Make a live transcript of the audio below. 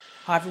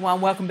Hi everyone,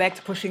 welcome back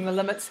to Pushing the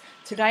Limits.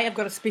 Today I've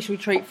got a special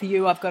treat for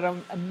you. I've got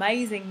an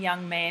amazing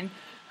young man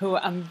who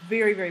I'm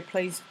very, very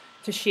pleased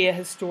to share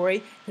his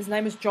story. His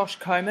name is Josh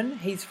Coman.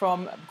 He's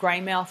from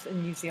Greymouth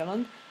in New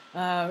Zealand.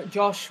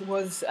 Josh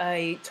was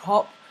a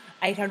top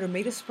 800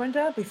 metre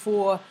sprinter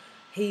before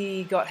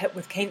he got hit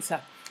with cancer.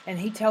 And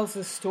he tells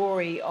the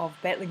story of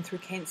battling through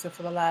cancer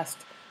for the last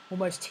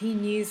almost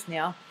 10 years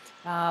now.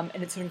 And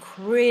it's an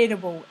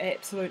incredible,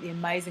 absolutely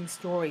amazing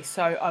story.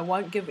 So I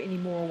won't give any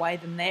more away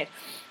than that.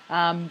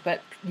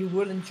 But you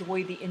will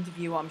enjoy the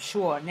interview, I'm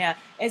sure. Now,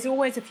 as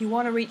always, if you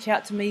want to reach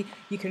out to me,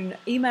 you can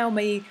email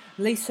me,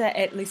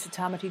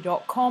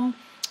 lisa@lisatamati.com,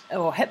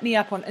 or hit me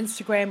up on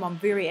Instagram. I'm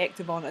very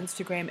active on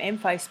Instagram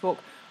and Facebook.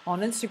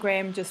 On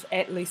Instagram, just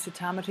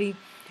 @lisatamati.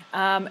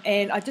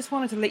 And I just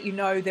wanted to let you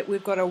know that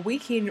we've got a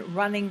weekend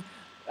running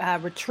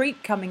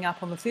retreat coming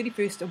up on the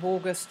 31st of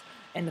August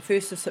and the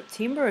 1st of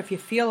September. If you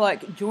feel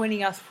like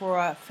joining us for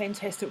a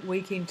fantastic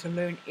weekend to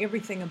learn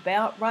everything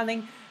about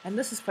running, and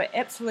this is for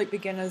absolute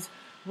beginners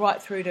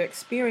right through to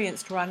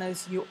experienced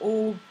runners, you'll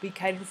all be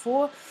catered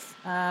for.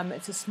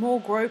 It's a small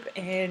group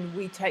and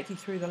we take you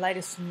through the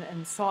latest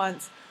in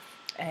science,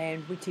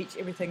 and we teach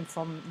everything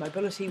from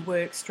mobility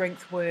work,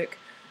 strength work,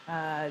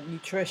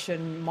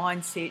 nutrition,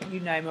 mindset, you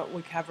name it,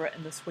 we cover it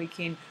in this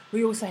weekend.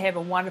 We also have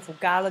a wonderful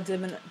gala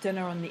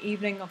dinner on the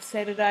evening of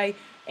Saturday,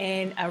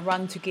 and a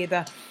run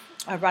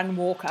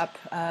walk up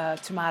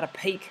Tamata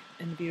Peak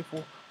in the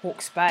beautiful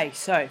Hawke's Bay.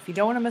 So if you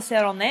don't want to miss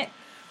out on that,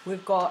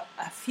 we've got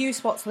a few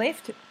spots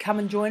left. Come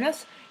and join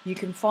us. You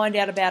can find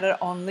out about it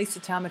on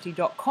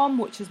lisatamati.com,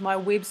 which is my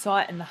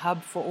website and the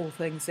hub for all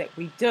things that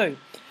we do.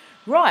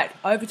 Right,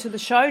 over to the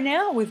show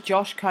now with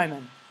Josh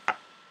Coman.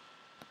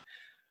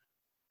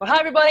 Well, hi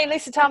everybody,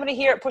 Lisa Tamati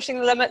here at Pushing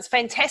the Limits.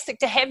 Fantastic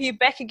to have you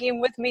back again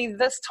with me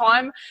this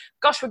time.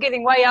 Gosh, we're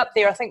getting way up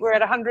there. I think we're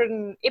at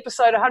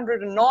episode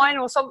 109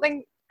 or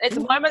something at the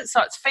moment,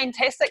 so it's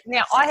fantastic.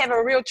 Now, I have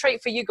a real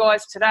treat for you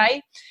guys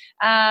today.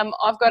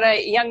 I've got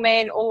a young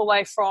man all the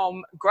way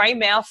from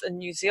Greymouth in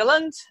New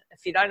Zealand.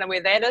 If you don't know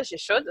where that is, you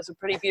should. It's a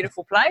pretty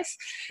beautiful place.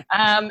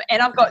 And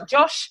I've got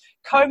Josh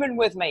Coman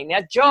with me.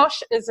 Now,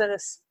 Josh is a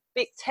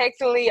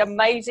spectacularly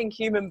amazing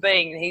human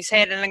being. He's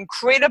had an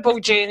incredible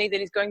journey that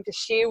he's going to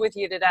share with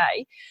you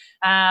today.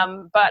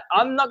 But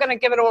I'm not going to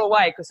give it all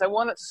away because I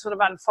want it to sort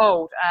of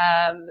unfold.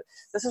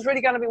 This is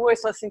really going to be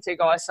worth listening to,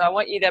 guys. So I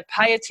want you to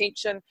pay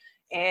attention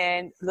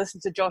and listen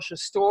to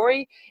Josh's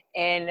story.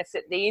 And if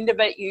at the end of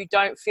it you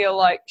don't feel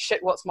like,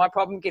 shit, what's my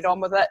problem, get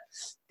on with it,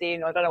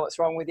 then I don't know what's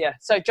wrong with you.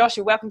 So Josh,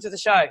 you're welcome to the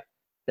show.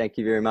 Thank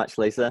you very much,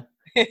 Lisa.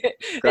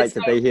 Great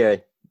to be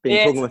here.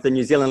 Been talking with the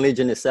New Zealand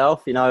legend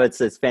herself. You know, it's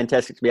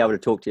fantastic to be able to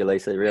talk to you,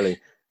 Lisa, really.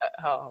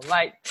 Oh,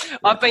 mate.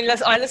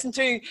 I listened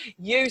to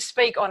you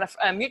speak on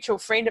a mutual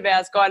friend of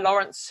ours, Guy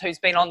Lawrence, who's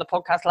been on the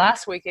podcast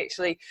last week,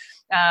 actually.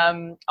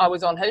 I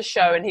was on his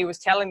show and he was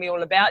telling me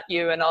all about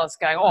you, and I was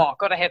going, I've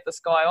got to have this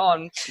guy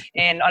on.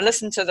 And I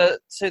listened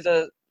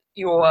to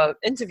your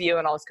interview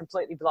and I was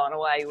completely blown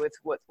away with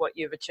what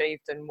you've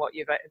achieved and what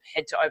you've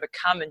had to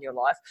overcome in your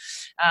life.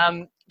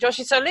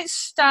 Joshy, so let's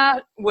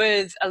start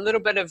with a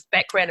little bit of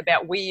background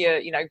about where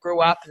you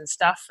grew up and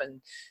stuff,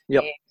 and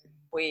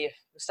we'll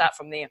start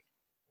from there.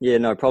 Yeah,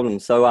 no problem.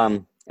 So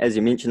as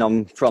you mentioned,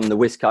 I'm from the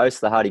West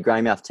Coast, the hardy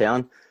Greymouth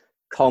town,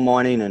 coal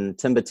mining and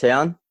timber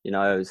town. It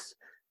was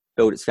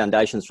built its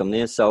foundations from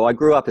there. So I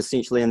grew up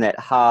essentially in that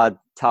hard,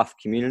 tough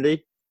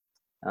community.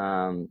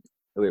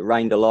 It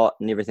rained a lot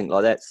and everything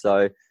like that.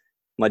 So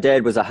my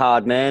dad was a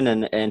hard man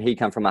and he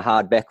come from a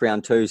hard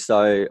background too.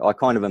 So I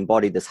kind of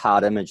embodied this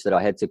hard image that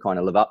I had to kind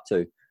of live up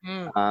to.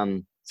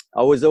 I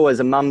was always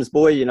a mum's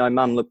boy.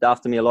 Mum looked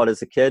after me a lot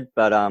as a kid,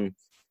 but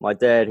my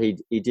dad, he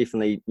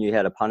definitely knew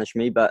how to punish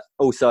me, but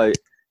also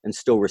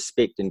instill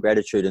respect and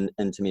gratitude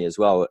into me as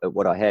well at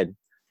what I had.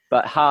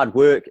 But hard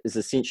work is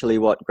essentially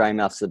what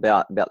Greymouth's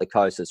about the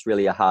coast. It's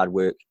really a hard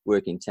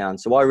working town.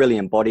 So I really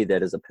embodied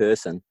that as a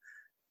person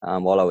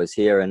while I was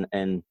here.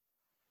 And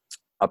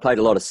I played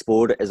a lot of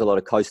sport, as a lot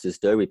of coasters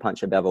do. We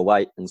punch above our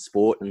weight in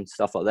sport and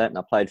stuff like that. And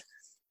I played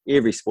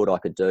every sport I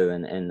could do.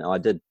 And I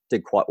did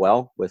quite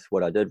well with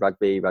what I did,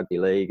 rugby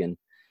league and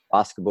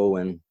basketball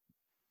and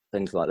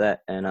things like that.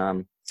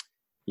 And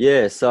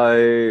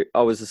so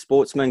I was a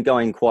sportsman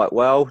going quite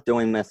well,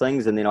 doing my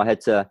things. And then I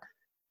had to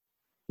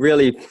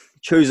really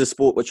choose a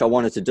sport which I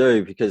wanted to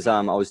do because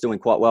I was doing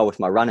quite well with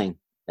my running.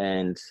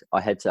 And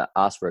I had to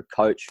ask for a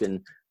coach.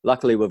 And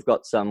luckily we're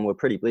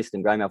pretty blessed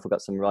in Greymouth. We've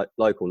got some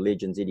local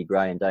legends, Eddie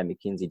Gray and Dave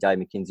McKenzie. Dave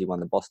McKenzie won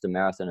the Boston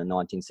Marathon in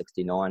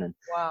 1969. And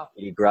wow.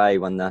 Eddie Gray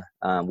won the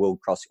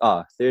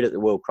third at the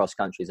World Cross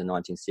Countries in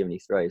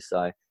 1973.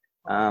 So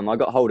I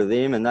got hold of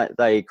them and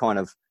they kind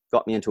of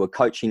got me into a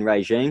coaching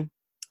regime.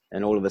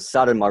 And all of a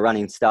sudden, my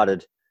running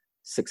started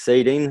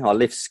succeeding. I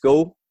left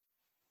school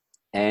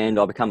and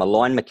I became a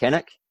line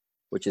mechanic,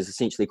 which is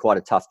essentially quite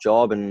a tough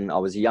job. And I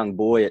was a young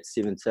boy at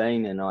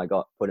 17 and I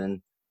got put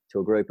into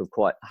a group of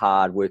quite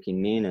hard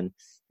working men. And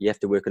you have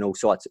to work in all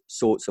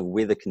sorts of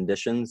weather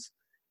conditions.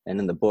 And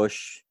in the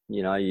bush,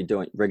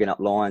 you're rigging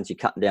up lines, you're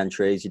cutting down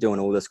trees, you're doing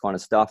all this kind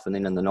of stuff. And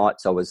then in the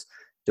nights, I was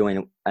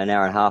doing an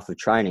hour and a half of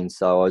training.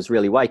 So I was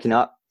really waking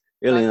up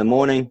early in the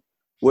morning,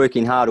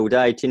 working hard all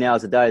day, 10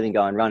 hours a day, then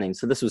going running.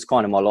 So this was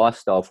kind of my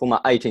lifestyle. For my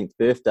 18th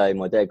birthday,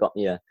 my dad got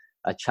me a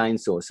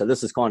chainsaw. So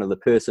this is kind of the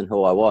person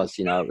who I was,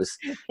 you know. It was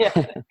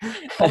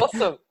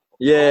Awesome.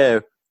 Yeah,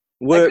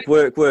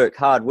 work,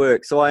 hard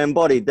work. So I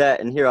embodied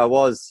that, and here I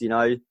was, you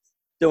know,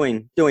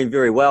 doing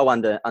very well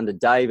under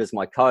Dave as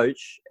my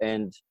coach,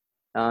 and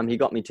he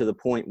got me to the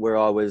point where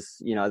I was,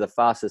 you know, the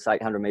fastest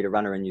 800-meter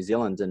runner in New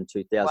Zealand in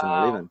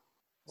 2011.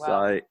 Wow.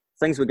 So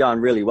things were going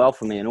really well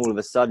for me, and all of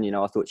a sudden, you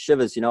know, I thought,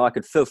 shivers, you know, I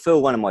could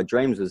fulfill one of my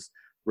dreams was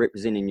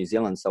representing New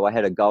Zealand. So I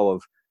had a goal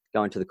of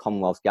going to the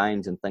Commonwealth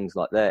Games and things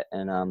like that.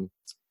 And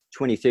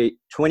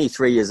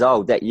 23 years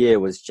old that year I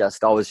was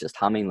just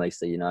humming,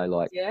 Lisa, you know,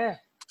 like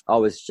I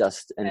was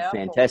just in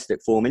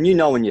fantastic form. And you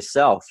know in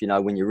yourself, you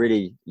know, when you're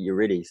ready, you're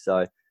ready.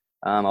 So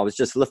I was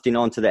just lifting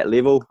on to that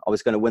level. I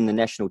was going to win the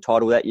national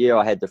title that year.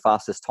 I had the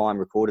fastest time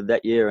recorded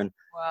that year. And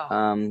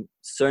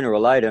sooner or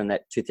later in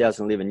that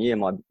 2011 year,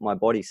 my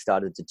body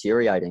started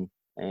deteriorating.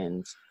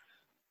 And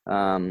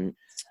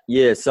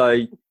so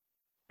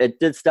it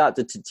did start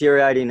to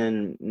deteriorating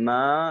in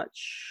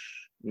March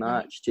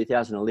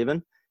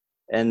 2011.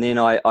 And then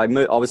I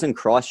moved. I was in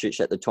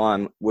Christchurch at the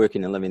time,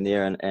 working and living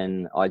there,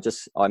 and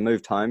I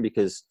moved home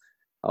because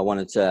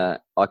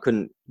I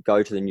couldn't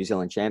go to the New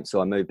Zealand Champs, so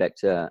I moved back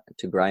to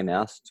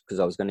Greymouth because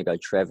I was going to go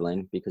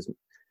travelling because,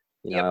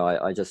 you know,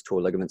 I just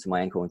tore ligaments in my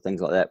ankle and things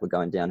like that were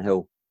going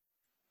downhill.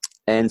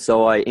 And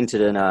so I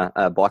entered in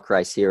a bike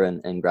race here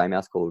in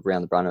Greymouth called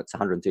Round the Brunner. It's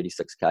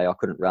 136k. I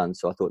couldn't run,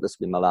 so I thought this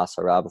would be my last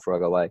hurrah before I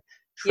go away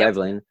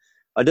travelling.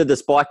 I did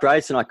this bike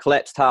race and I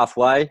collapsed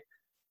halfway,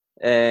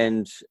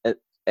 and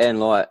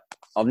like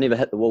I've never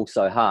hit the wall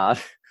so hard.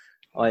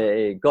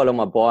 I got on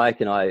my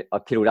bike and I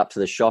pedaled up to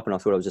the shop, and I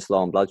thought I was just low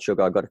on blood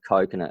sugar. I got a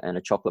Coke and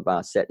a chocolate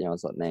bar, sat there. I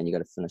was like, man, you got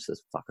to finish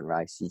this fucking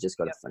race. You just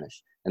got to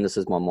finish. And this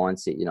is my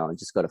mindset, you know, I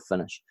just got to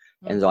finish.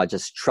 And I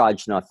just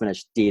trudged and I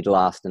finished dead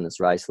last in this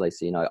race,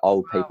 Lisa. You know,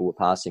 old people were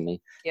passing me.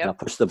 And I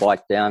pushed the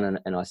bike down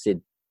and I said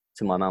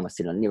to my mum, I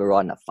said, I'm never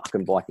riding a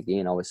fucking bike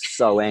again. I was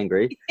so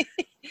angry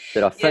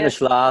that I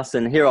finished last.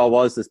 And here I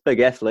was, this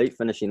big athlete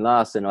finishing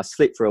last, and I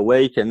slept for a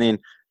week, and then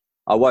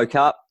I woke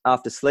up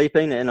after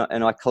sleeping and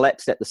I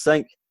collapsed at the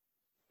sink.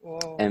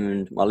 Whoa.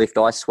 And my left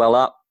eye swelled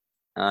up,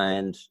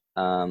 and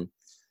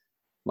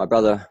my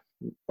brother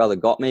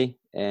got me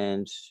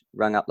and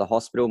rang up the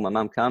hospital. My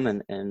mum come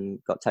and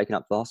got taken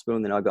up to the hospital,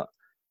 and then I got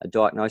a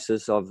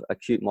diagnosis of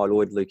acute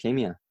myeloid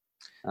leukemia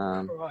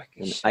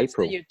in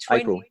April. So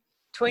you're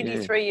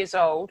 23 years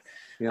old,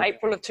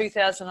 April of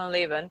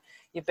 2011.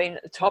 You've been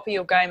at the top of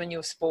your game in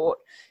your sport.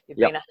 You've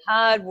been a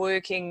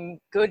hard-working,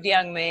 good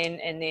young man,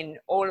 and then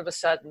all of a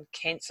sudden,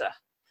 cancer.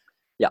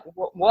 Yeah.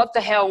 What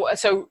the hell?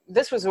 So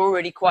this was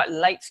already quite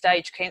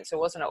late-stage cancer,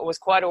 wasn't it? It was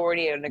quite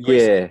already an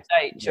aggressive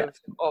stage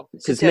of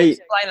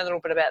explain a little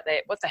bit about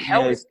that. What the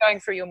hell was going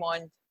through your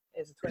mind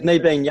as a 23? Me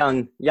being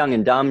young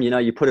and dumb, you know,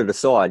 you put it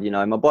aside. You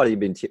know, my body had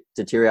been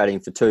deteriorating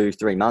for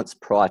 2-3 months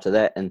prior to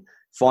that, and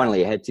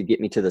finally it had to get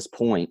me to this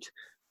point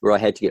where I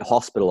had to get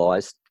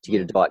hospitalised to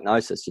get a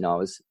diagnosis. You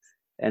know,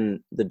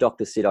 and the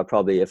doctor said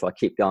if I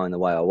kept going the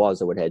way I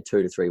was, I would have had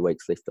 2 to 3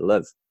 weeks left to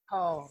live.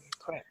 Oh,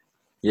 crap.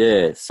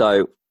 Yeah.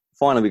 So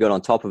finally we got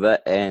on top of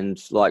it. And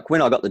like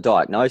when I got the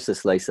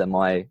diagnosis, Lisa,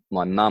 my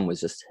mum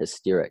was just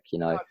hysteric, you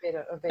know. I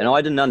bet. And I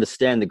didn't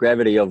understand the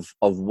gravity of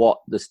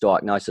what this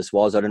diagnosis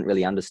was. I didn't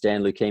really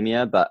understand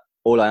leukemia, but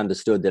all I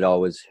understood that I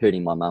was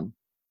hurting my mum.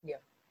 Yeah.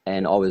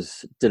 And I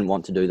didn't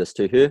want to do this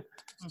to her.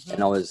 Mm-hmm.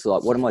 And I was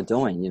like, what am I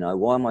doing? You know,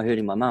 why am I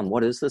hurting my mum?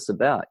 What is this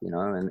about? You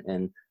know,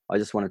 and I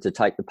just wanted to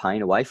take the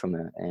pain away from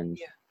her. And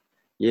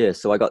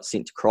so I got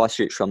sent to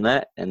Christchurch from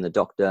that, and the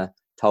doctor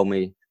told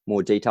me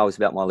more details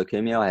about my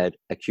leukemia. I had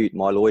acute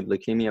myeloid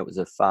leukemia. It was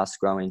a fast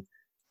growing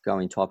type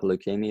of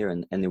leukemia,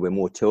 and there were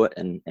more to it,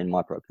 and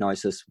my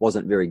prognosis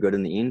wasn't very good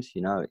in the end,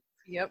 you know.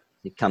 Yep.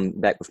 It come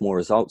back with more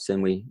results,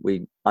 and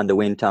we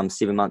underwent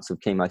 7 months of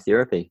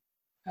chemotherapy.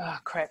 Oh,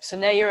 crap. So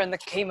now you're in the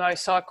chemo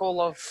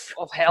cycle of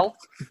hell?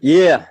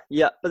 Yeah.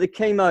 But the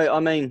chemo, I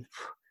mean,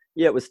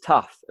 it was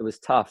tough. It was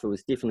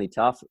definitely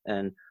tough.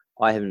 And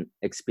I haven't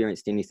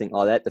experienced anything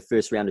like that. The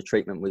first round of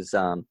treatment was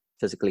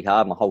physically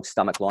hard. My whole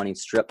stomach lining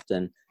stripped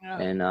and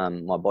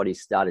my body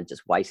started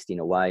just wasting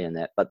away and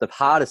that. But the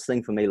hardest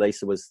thing for me,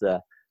 Lisa, was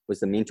the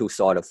mental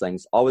side of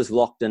things. I was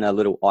locked in a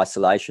little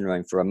isolation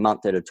room for a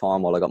month at a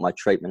time while I got my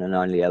treatment, and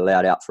only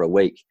allowed out for a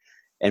week.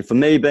 And for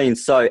me, being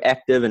so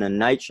active and in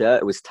nature,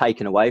 it was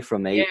taken away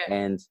from me. Yeah.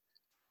 And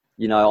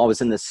you know, I was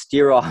in this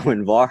sterile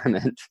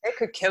environment. It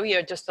could kill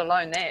you just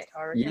alone that,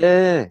 I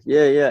reckon.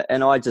 Yeah.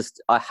 And I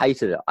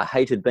hated it. I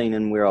hated being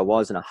in where I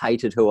was, and I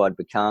hated who I'd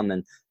become.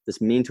 And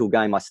this mental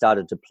game I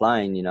started to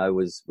playing, you know,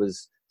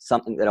 was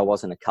something that I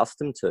wasn't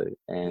accustomed to.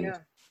 And,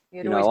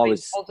 you know, I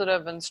was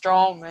positive and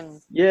strong.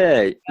 And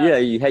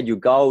you had your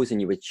goals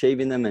and you were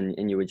achieving them,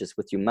 and you were just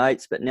with your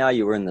mates. But now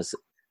you were in this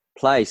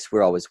place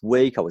where I was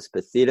weak, I was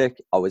pathetic,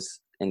 I was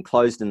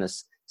enclosed in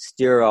this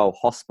sterile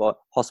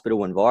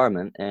hospital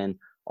environment, and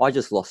I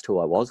just lost who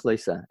I was,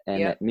 Lisa,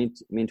 and that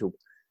mental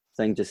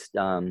thing just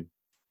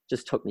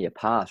just took me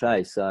apart,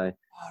 So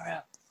Oh,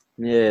 right.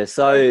 yeah,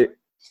 so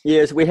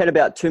we had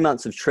about 2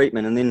 months of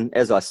treatment, and then,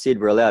 as I said,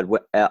 we're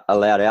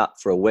allowed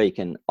out for a week,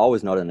 and I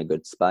was not in a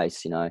good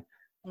space.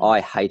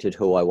 I hated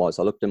who I was.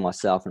 I looked at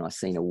myself and I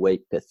seen a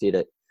weak,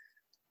 pathetic.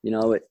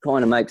 It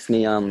kind of makes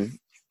me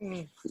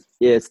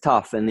it's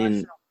tough. And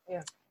then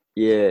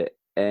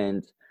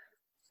and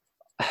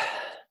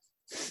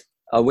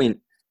I went.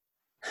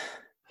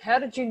 How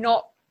did you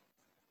not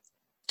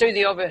do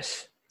the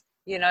obvious?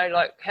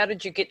 Like, how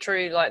did you get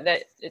through like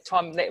that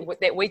time,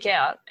 that week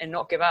out, and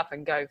not give up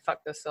and go,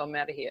 fuck this, I'm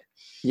out of here?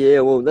 Yeah,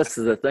 well, this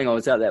is the thing. I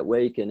was out that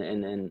week, and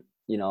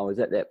I was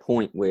at that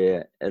point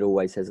where it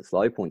always has its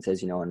low points,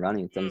 as you know, in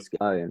running, things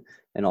go,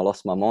 and I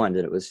lost my mind,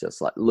 and it was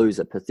just like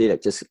loser,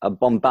 pathetic, just a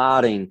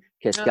bombarding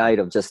cascade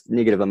of just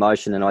negative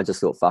emotion, and I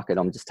just thought, fuck it,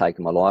 I'm just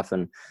taking my life,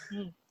 and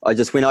I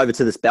just went over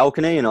to this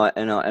balcony, and I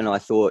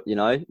thought,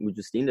 we'll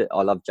just end it.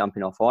 I love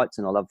jumping off heights,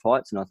 and I love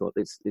heights, and I thought,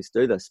 let's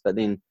do this. But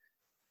then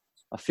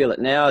I feel it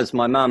now as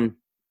my mum,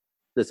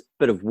 this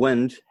bit of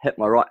wind hit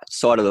my right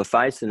side of the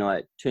face, and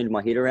I turned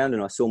my head around,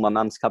 and I saw my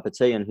mum's cup of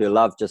tea, and her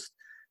love just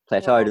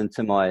plateaued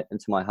into my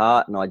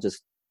heart, and I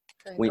just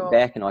went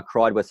back, and I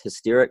cried with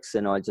hysterics,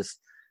 and I just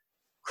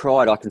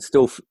cried. I can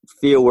still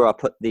feel where I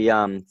put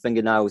the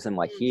fingernails in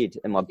my head,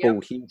 in my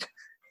bald head.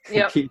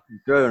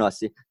 Through, and I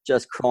said,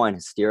 just crying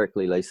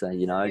hysterically, Lisa,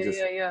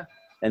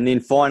 And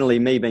then finally,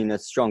 me being a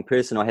strong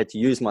person, I had to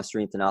use my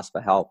strength and ask for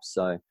help.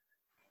 So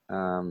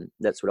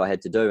that's what I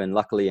had to do. And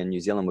luckily in New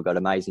Zealand, we've got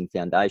amazing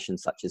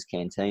foundations such as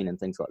Canteen and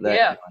things like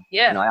that.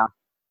 And I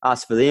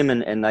asked for them,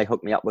 and they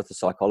hooked me up with a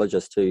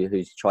psychologist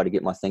who's tried to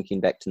get my thinking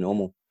back to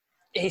normal.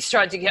 He's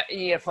tried to get,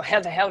 well, how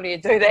the hell do you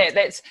do that?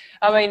 That's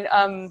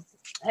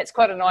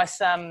quite a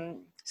nice,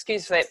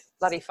 excuse for that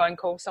bloody phone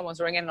call. Someone's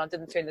ringing and I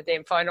didn't turn the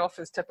damn phone off,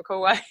 as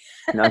typical way.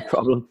 No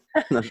problem.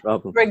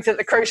 Rings at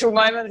the crucial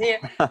moment here.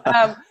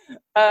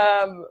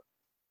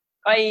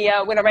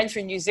 When I ran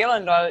through New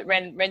Zealand, I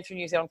ran through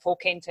New Zealand for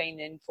Canteen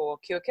and for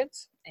Cure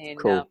Kids, and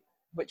cool.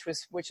 which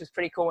was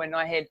pretty cool. And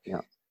I had,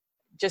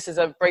 just as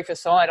a brief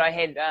aside, I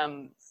had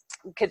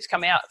kids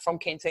come out from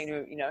Canteen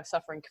who,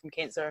 suffering from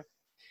cancer.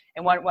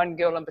 And one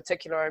girl in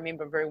particular I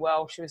remember very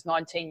well. She was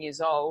 19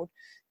 years old,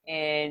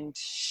 and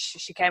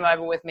she came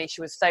over with me. She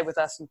would stay with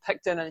us in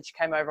Picton, and she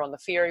came over on the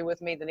ferry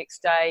with me the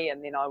next day.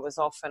 And then I was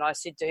off, and I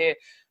said to her,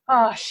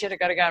 oh shit, I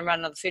got to go and run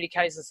another 30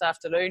 k's this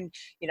afternoon,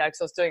 because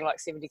I was doing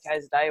like 70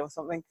 k's a day or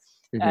something.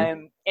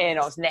 And I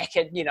was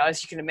knackered,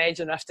 as you can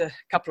imagine. After a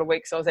couple of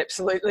weeks I was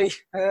absolutely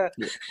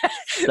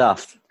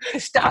stuffed.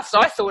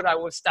 I thought I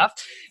was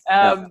stuffed.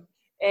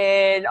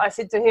 And I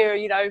said to her,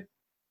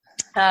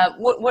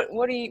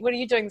 what are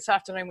you doing this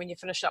afternoon when you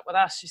finish up with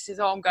us? She says,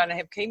 oh, I'm going to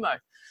have chemo.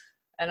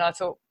 And I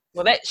thought,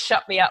 well, that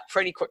shut me up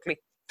pretty quickly.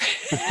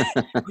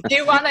 do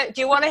you want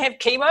to have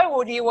chemo,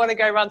 or do you want to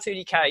go run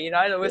 30k?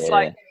 It was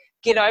like,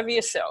 get over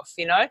yourself,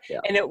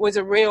 and it was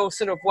a real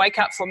sort of wake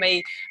up for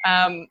me.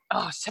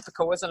 It's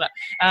typical, wasn't it?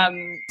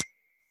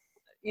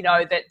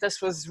 That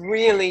this was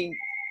really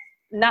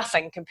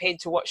nothing compared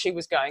to what she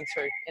was going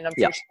through. And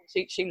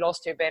unfortunately, she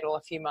lost her battle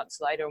a few months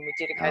later, and we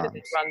dedicated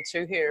that run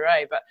to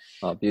her,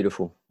 But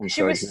beautiful.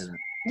 She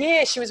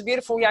was a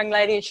beautiful young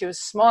lady, and she was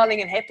smiling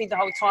and happy the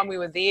whole time we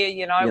were there.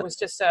 It was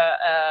just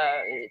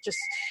a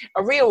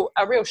real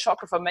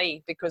shocker for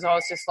me, because I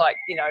was just like,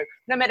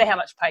 no matter how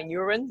much pain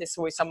you're in, there's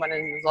always someone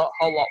in a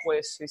whole lot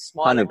worse who's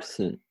smiling.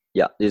 100%.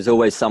 Yeah, there's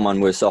always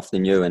someone worse off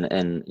than you, and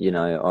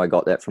I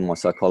got that from my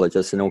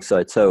psychologist, and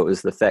also too, it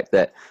was the fact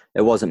that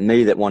it wasn't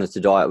me that wanted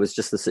to die; it was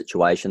just the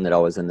situation that I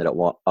was in that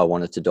I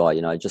wanted to die.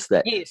 Just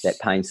that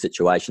pain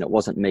situation. It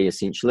wasn't me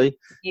essentially;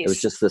 it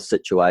was just the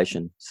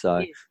situation.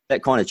 So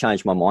that kind of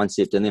changed my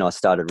mindset, and then I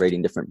started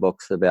reading different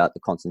books about the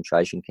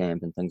concentration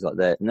camp and things like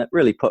that, and that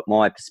really put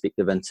my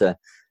perspective into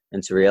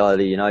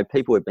reality.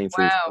 People had been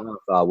through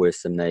far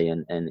worse than me,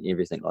 and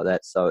everything like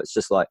that. So it's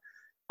just like,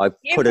 I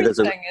put it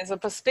as a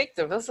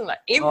perspective, isn't it?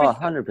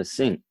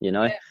 Everything.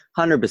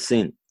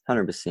 100%,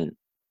 100%.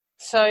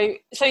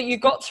 So you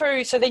got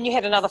through. So then you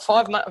had another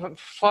 5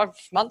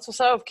 months or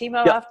so of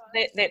chemo after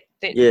that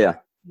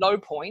low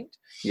point.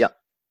 Yeah.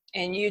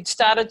 And you'd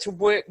started to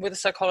work with a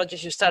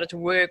psychologist. You started to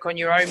work on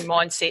your own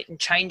mindset and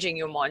changing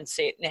your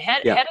mindset. Now, how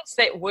does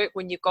that work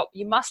when you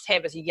must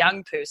have, as a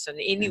young person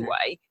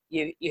anyway,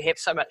 you have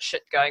so much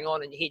shit going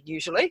on in your head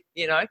usually,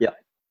 Yeah.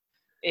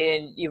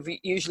 And you've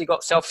usually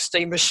got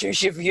self-esteem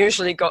issues. You've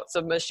usually got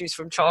some issues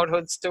from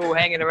childhood still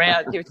hanging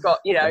around. You've got,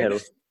 a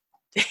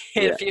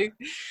few.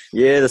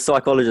 Yeah, the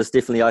psychologist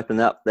definitely opened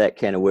up that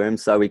can of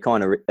worms. So we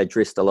kind of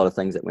addressed a lot of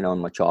things that went on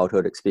in my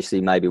childhood, especially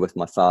maybe with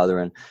my father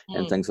and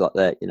things like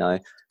that,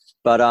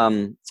 But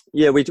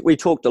we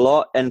talked a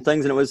lot and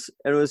things, and it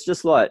was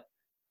just like,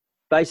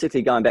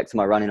 basically going back to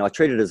my running, I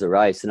treated it as a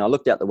race, and I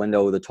looked out the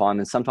window all the time,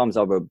 and sometimes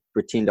I would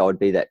pretend I would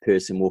be that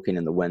person walking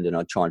in the wind, and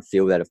I'd try and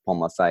feel that upon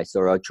my face,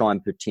 or I'd try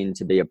and pretend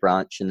to be a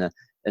branch in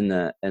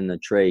the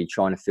tree,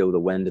 trying to feel the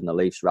wind and the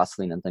leaves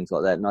rustling and things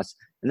like that.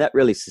 And that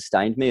really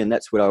sustained me, and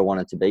that's what I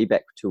wanted to be,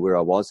 back to where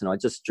I was. And I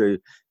just drew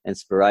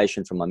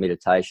inspiration from my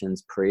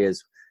meditations,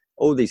 prayers,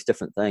 all these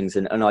different things.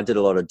 And I did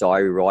a lot of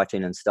diary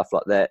writing and stuff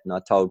like that. And I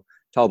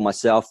told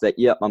myself that,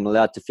 yep, I'm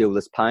allowed to feel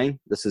this pain.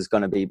 This is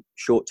going to be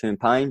short-term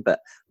pain, but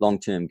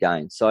long-term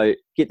gain. So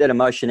get that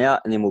emotion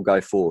out and then we'll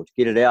go forward.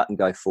 Get it out and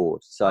go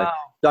forward. So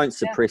don't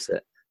suppress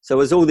it. So it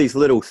was all these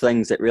little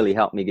things that really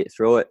helped me get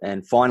through it.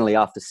 And finally,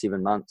 after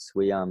 7 months,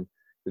 we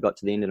got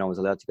to the end and I was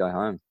allowed to go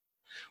home.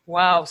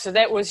 Wow. So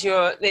that was you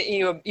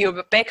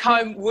were back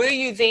home. Were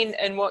you then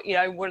in what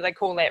do they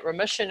call that?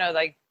 Remission? Or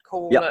they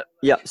call it?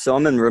 Yeah. So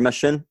I'm in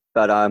remission,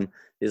 but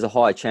there's a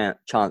high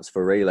chance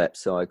for relapse.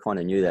 So I kind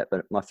of knew that.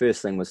 But my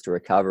first thing was to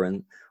recover.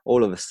 And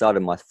all of a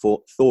sudden, my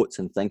thoughts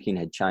and thinking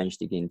had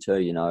changed again too.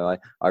 You know,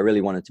 I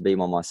really wanted to be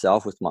by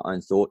myself with my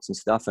own thoughts and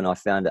stuff. And I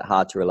found it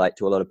hard to relate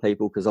to a lot of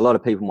people because a lot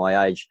of people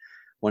my age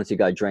wanted to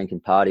go drink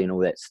and party and all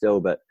that still.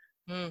 But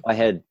I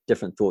had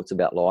different thoughts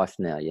about life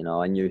now. You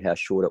know, I knew how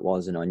short it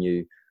was and I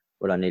knew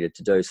what I needed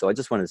to do. So I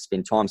just wanted to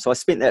spend time. So I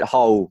spent that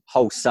whole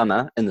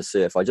summer in the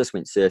surf. I just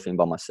went surfing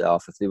by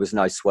myself. If there was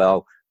no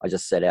swell, I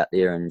just sat out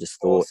there and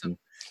just thought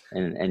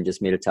and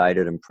just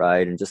meditated and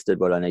prayed and just did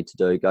what I need to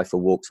do, go for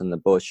walks in the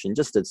bush and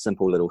just did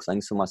simple little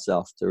things for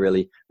myself to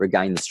really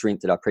regain the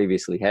strength that I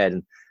previously had.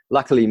 And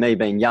luckily, me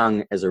being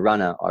young as a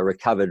runner, I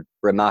recovered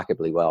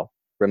remarkably well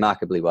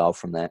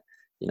from that.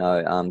 You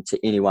know, to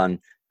anyone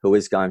who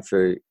is going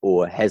through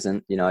or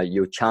hasn't, you know,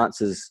 your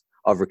chances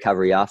of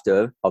recovery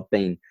after of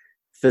being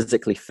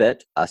physically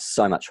fit are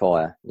so much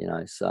higher, you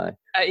know. So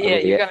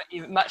you've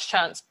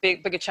got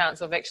bigger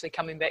chance of actually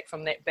coming back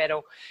from that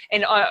battle.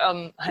 And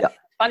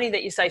funny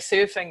that you say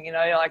surfing, you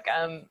know, like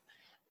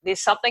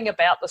there's something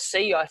about the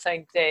sea, I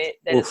think, that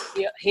is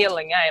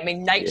healing. I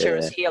mean, nature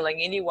is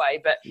healing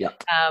anyway, but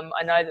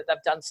I know that they've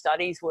done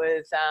studies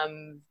with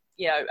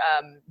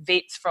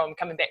vets from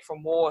coming back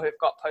from war who've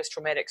got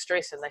post-traumatic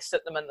stress, and they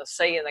sit them in the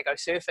sea and they go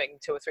surfing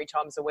 2 or 3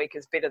 times a week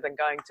is better than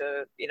going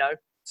to, you know,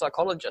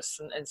 psychologists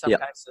in some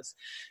cases,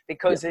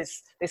 because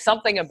there's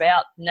something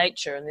about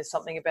nature and there's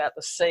something about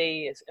the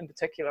sea in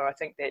particular, I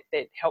think,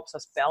 that helps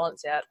us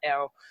balance out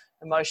our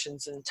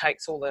emotions and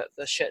takes all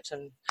the shit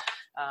and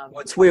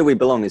it's where we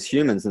belong as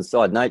humans,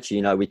 inside nature.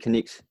 You know, we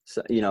connect.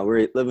 So, you know,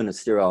 we live in a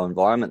sterile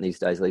environment these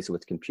days, Lisa,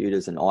 with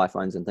computers and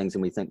iPhones and things,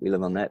 and we think we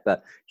live on that.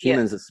 But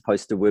humans are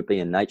supposed to be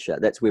in nature.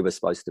 That's where we're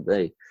supposed to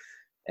be.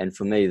 And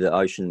for me, the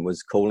ocean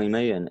was calling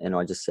me, and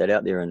I just sat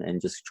out there and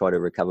just tried to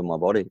recover my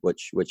body,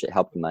 which it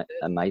helped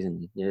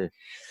amazingly. Yeah.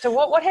 So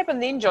what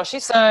happened then,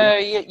 Joshy? So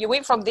you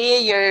went from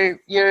there.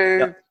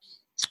 You're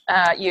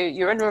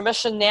in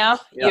remission now.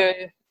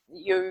 Yep.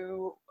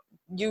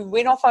 You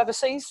went off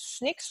overseas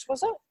next,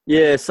 was it?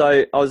 Yeah,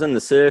 so I was in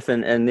the surf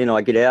and then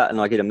I get out and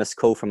I get a missed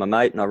call from a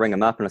mate and I ring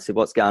him up and I said,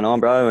 "What's going on,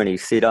 bro?" And he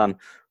said, I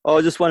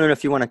was just wondering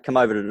if you want to come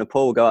over to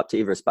Nepal, go up to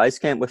Everest Base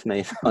Camp with me.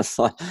 And I was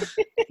like,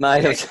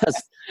 mate,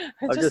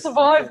 I've just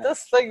survived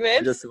this thing,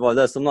 man. I just survived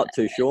this. I'm not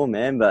too sure,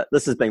 man, but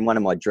this has been one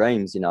of my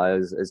dreams, you know,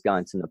 is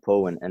going to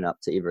Nepal and up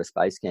to Everest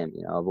Base Camp.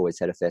 You know, I've always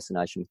had a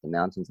fascination with the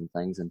mountains and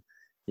things. And,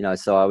 you know,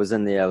 so I was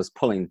in there, I was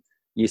pulling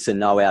yes and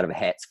no out of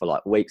hats for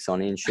like weeks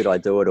on end. Should I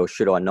do it or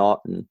should I not?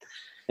 And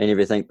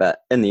everything. But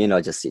in the end,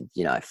 I just said,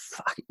 you know,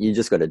 fuck, you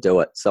just got to do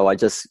it. So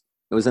it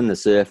was in the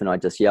surf and I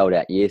just yelled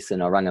out yes.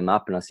 And I rang him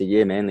up and I said,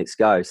 yeah, man, let's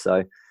go.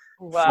 So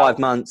 5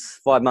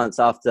 months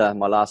after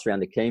my last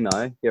round of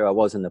chemo, here I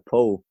was in the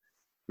pool,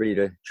 ready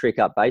to trek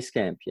up base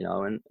camp, you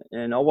know,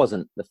 and I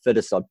wasn't the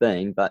fittest I'd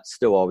been, but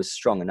still I was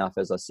strong enough.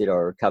 As I said, I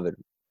recovered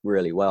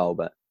really well,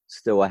 but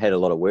still I had a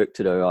lot of work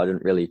to do. I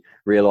didn't really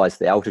realise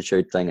the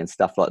altitude thing and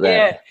stuff like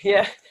that.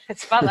 Yeah.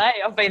 It's fun, eh?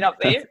 I've been up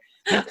there.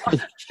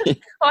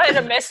 I had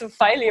a massive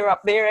failure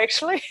up there,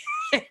 actually.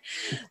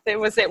 There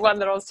was that one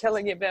that I was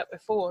telling you about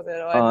before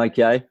that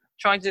I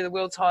tried to do the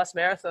world's highest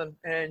marathon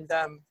and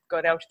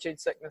got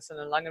altitude sickness and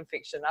a lung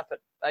infection up at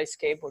base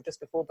camp or just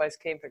before base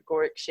camp at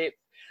Gorik Shep.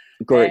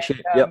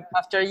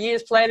 After a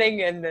year's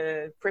planning and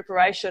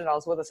preparation, I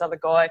was with this other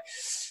guy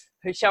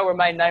who shall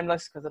remain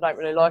nameless because I don't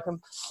really like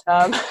him.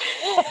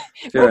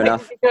 Fair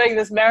enough. Doing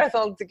this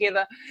marathon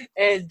together,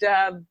 and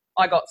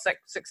I got sick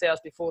 6 hours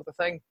before the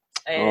thing,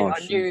 and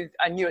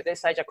I knew at that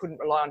stage I couldn't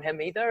rely on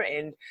him either.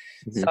 And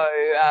so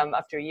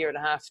after a year and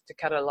a half, to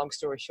cut a long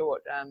story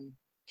short,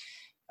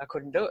 I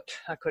couldn't do it.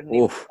 I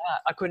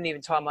couldn't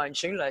even tie my own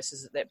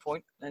shoelaces at that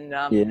point, and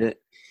I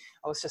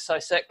was just so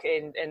sick,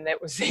 and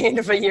that was the end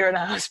of a year and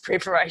a half's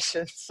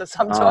preparation. So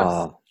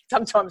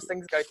sometimes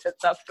things go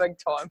tits up big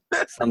time.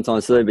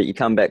 Sometimes do, but you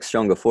come back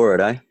stronger for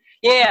it, eh?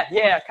 Yeah,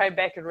 I came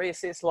back and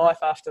reassessed life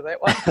after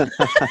that one.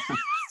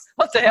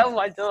 What the hell am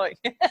I doing?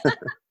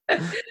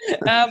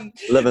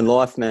 Living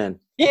life, man.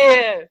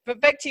 Yeah, but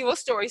back to your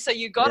story. So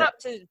you got up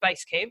to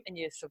base camp and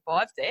you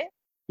survived there?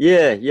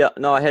 Yeah.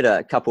 No, I had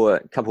a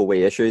couple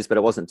wee issues, but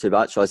it wasn't too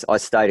much. I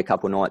stayed a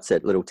couple of nights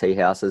at little tea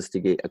houses to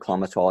get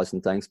acclimatised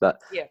and things.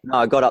 But no,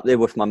 I got up there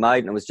with my mate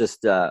and it was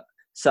just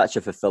such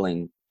a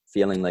fulfilling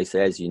feeling, Lisa.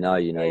 As you know,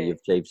 you've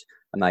achieved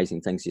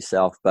amazing things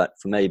yourself. But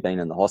for me, being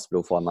in the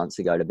hospital 5 months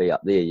ago to be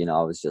up there, you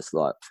know, I was just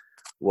like,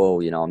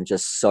 whoa, you know, I'm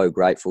just so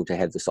grateful to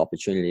have this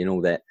opportunity and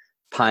all that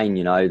pain,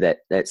 you know,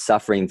 that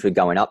suffering for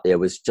going up there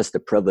was just a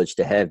privilege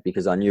to have,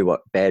 because I knew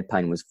what bad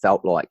pain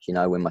felt like, you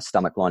know, when my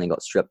stomach lining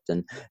got stripped,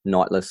 and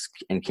nightless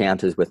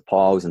encounters with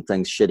piles and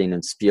things shitting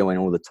and spewing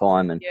all the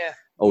time, and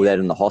all that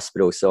in the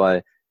hospital.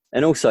 So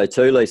and also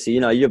too, Lisa,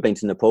 you know, you've been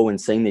to Nepal and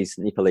seen these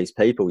Nepalese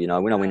people, you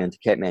know, when I went into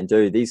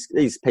Kathmandu,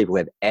 these people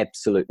have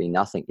absolutely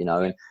nothing, you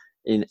know,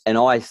 and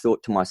I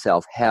thought to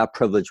myself, how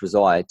privileged was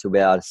I to be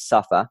able to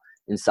suffer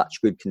in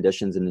such good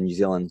conditions in the New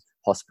Zealand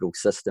hospital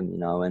system, you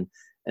know, and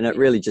it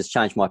really just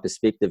changed my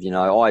perspective, you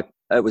know.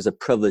 It was a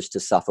privilege to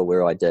suffer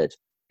where I did,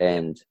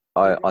 and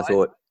I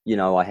thought, you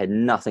know, I had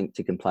nothing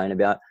to complain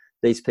about.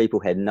 These people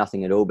had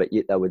nothing at all, but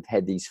yet they would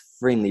have these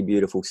friendly,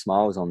 beautiful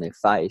smiles on their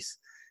face.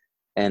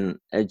 And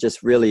it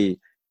just really,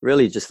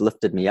 really just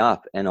lifted me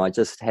up. And I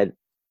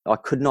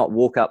could not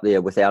walk up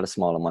there without a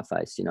smile on my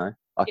face, you know.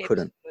 I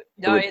couldn't.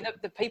 No,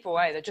 the people,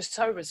 they're just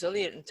so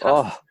resilient and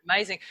tough.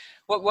 Amazing.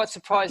 What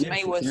surprised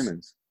me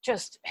was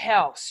just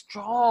how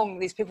strong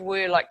these people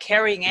were, like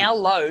carrying our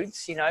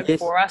loads, you know,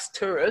 for us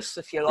tourists,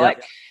 if you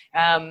like.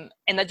 And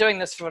they're doing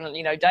this from a,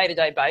 you know,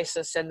 day-to-day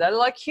basis. And they're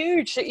like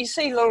huge. You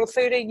see little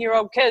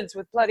 13-year-old kids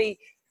with bloody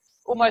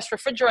almost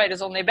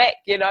refrigerators on their back,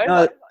 you know.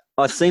 No,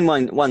 I seen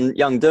one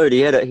young dude.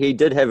 He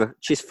did have a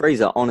chest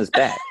freezer on his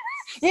back.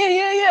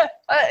 Yeah.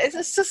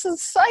 It's just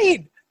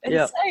insane.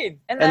 Insane.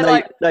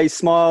 And they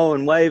smile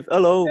and wave,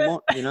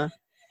 hello, you know.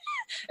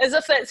 As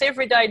if that's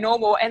everyday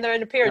normal, and they're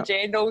in a pair of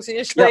jandals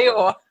usually,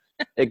 or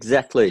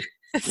exactly.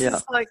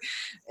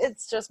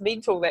 It's just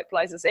mental, that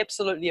place. It's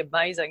absolutely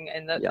amazing.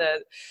 And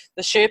the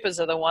Sherpas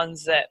are the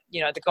ones that,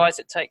 you know, the guys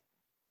that take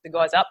the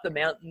guys up the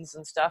mountains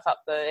and stuff, up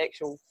the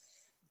actual,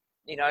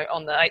 you know,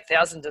 on the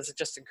 8,000 is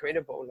just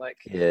incredible. Like,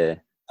 I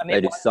mean,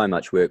 they do so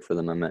much work for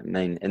them. I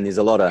mean, and there's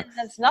a lot of.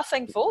 There's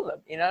nothing for them,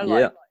 you know.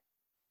 Like,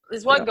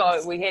 there's one guy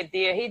we had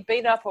there. He'd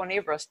been up on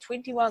Everest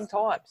 21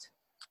 times,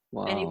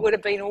 and he would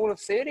have been all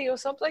of 30 or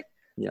something.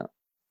 Yeah.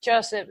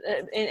 Just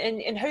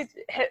and who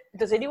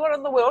does anyone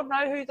in the world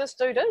know who this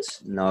dude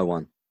is? No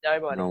one.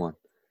 Nobody. No one.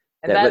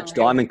 That rich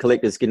diamond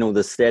collector's getting all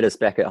this status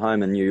back at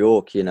home in New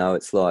York. You know,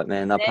 it's like,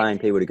 man, they're paying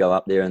people to go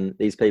up there, and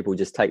these people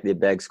just take their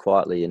bags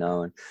quietly. You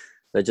know, and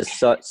they're just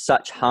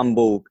such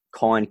humble,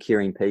 kind,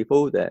 caring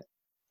people that.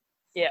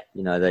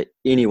 You know, that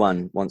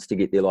anyone wants to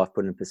get their life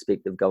put in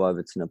perspective, go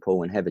over to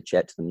Nepal and have a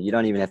chat to them. You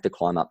don't even have to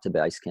climb up to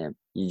base camp.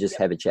 You just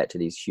have a chat to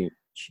these huge,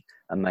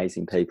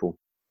 amazing people.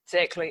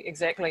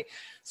 Exactly.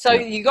 So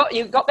you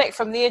got back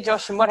from there,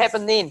 Josh, and what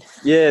happened then?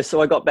 Yeah,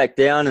 so I got back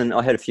down and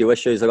I had a few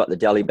issues. I got the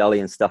Delhi belly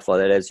and stuff like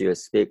that, as you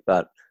expect,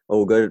 but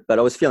all good. But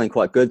I was feeling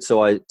quite good,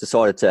 so I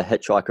decided to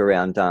hitchhike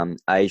around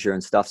Asia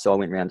and stuff. So I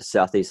went around to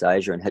Southeast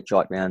Asia and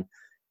hitchhiked around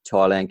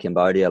Thailand,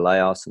 Cambodia,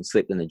 Laos, and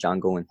slept in the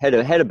jungle and had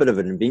a bit of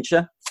an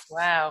adventure.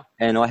 Wow.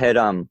 And I had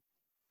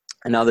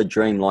another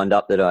dream lined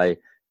up that I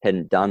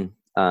hadn't done,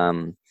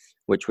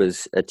 which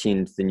was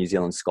attend the New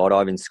Zealand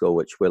skydiving school,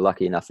 which we're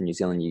lucky enough in New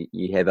Zealand,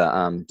 you have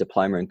a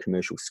diploma in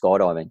commercial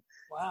skydiving.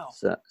 Wow.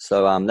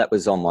 So that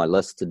was on my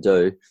list to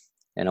do,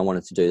 and I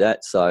wanted to do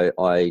that. So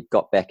I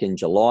got back in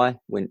July,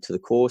 went to the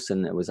course,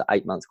 and it was an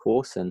 8-month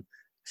course, and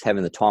was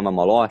having the time of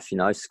my life, you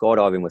know,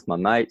 skydiving with my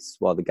mates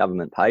while the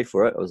government paid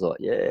for it. I was like,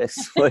 yeah,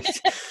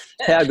 sweet.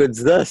 How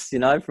good's this, you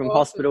know, from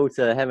hospital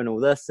to having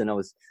all this. And I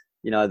was,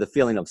 you know, the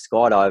feeling of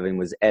skydiving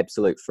was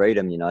absolute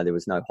freedom. You know, there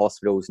was no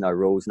hospitals, no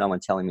rules, no one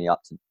telling me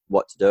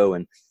what to do.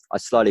 And I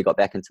slowly got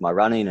back into my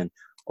running, and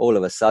all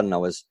of a sudden I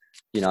was,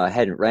 you know, I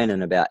hadn't ran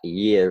in about a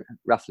year,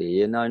 roughly a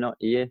year. No, not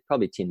a year,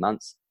 probably 10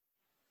 months.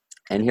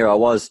 And here I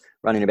was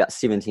running about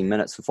 17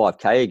 minutes for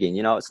 5K again.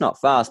 You know, it's not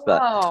fast, but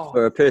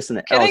for a person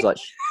that I was like,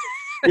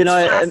 you know,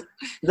 and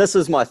this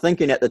was my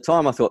thinking at the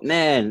time. I thought,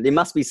 man, there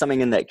must be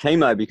something in that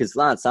chemo, because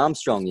Lance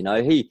Armstrong, you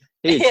know, he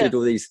achieved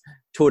all these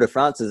Tour de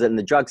France's, and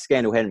the drug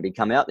scandal hadn't been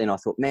come out then. I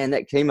thought, man,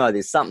 that chemo,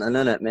 there's something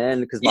in it,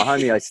 man, because my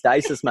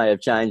homeostasis may have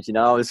changed. You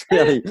know, I was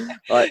really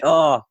like,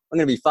 I'm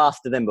going to be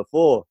faster than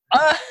before.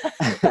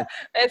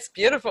 That's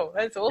beautiful.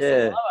 That's awesome. Yeah.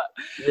 I love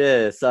it.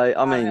 Yeah. So,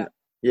 I mean,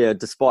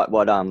 despite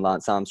what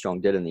Lance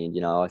Armstrong did in the end,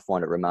 you know, I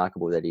find it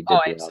remarkable that he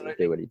did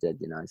do what he did,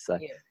 you know. So,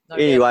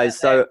 anyways,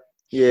 so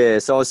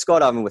I was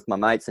skydiving with my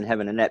mates and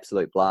having an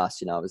absolute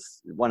blast. You know, it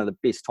was one of the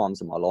best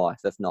times of my life,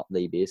 if not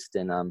the best.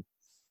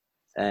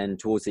 And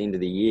towards the end of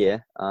the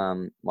year,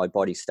 my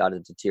body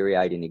started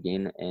deteriorating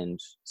again, and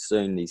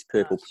soon these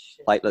purple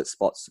platelet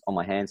spots on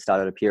my hands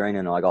started appearing,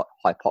 and I got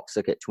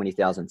hypoxic at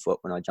 20,000 foot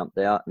when I jumped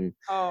out, and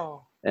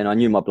I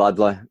knew my blood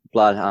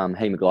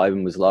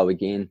hemoglobin was low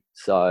again,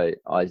 so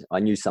I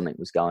knew something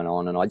was going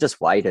on, and I just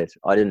waited.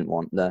 I didn't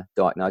want the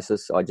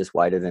diagnosis. I just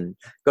waited and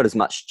got as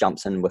much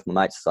jumps in with my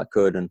mates as I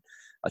could, and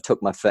I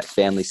took my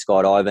family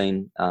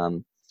skydiving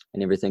and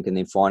everything, and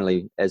then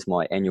finally, as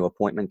my annual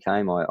appointment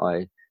came,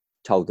 I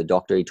told the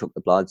doctor, he took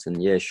the bloods, and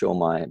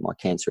my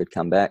cancer had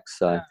come back.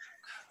 So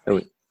so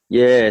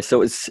it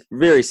was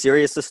very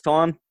serious this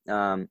time.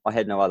 I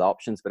had no other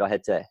options, but I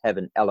had to have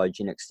an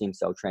allogenic stem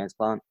cell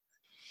transplant.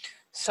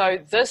 So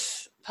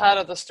this part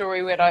of the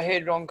story when I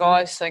heard it on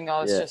Guy's thing,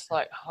 I was just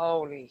like,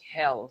 holy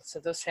hell. So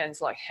this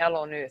sounds like hell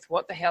on earth.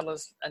 What the hell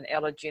is an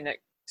allogenic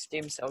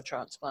stem cell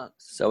transplant?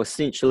 So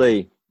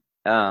essentially,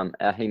 our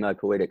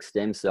hemopoietic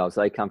stem cells,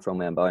 they come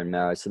from our bone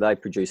marrow, so they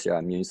produce our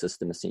immune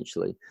system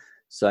essentially.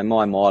 So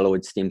my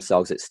myeloid stem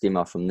cells that stem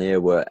off from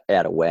there were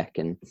out of whack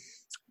and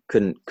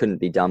couldn't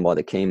be done by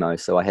the chemo.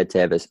 So I had to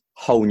have a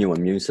whole new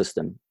immune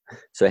system.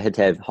 So I had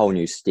to have whole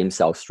new stem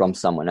cells from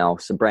someone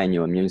else, a brand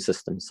new immune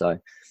system. So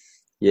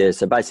yeah,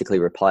 so basically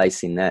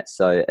replacing that.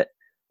 So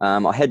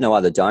I had no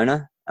other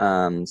donor.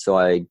 So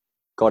I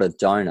got a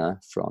donor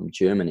from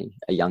Germany,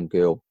 a young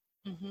girl.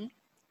 Mm-hmm.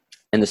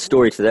 And the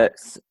story to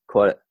that's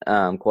quite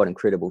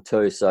incredible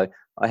too. So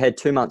I had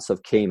 2 months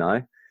of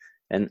chemo,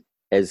 and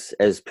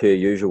as per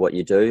usual what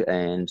you do,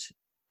 and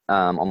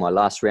on my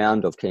last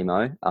round of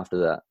chemo, after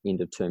the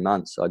end of 2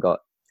 months, I got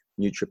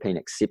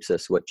neutropenic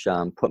sepsis, which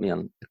put me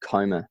on a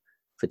coma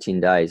for 10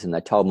 days. And they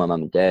told my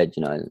mum and dad,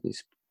 you know,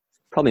 he's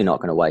probably not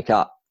going to wake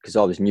up because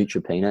I was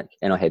neutropenic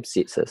and I had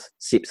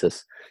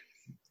sepsis.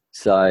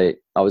 So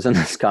I was in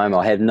this coma.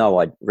 I had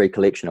no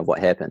recollection of what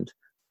happened.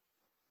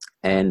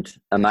 And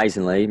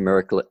amazingly,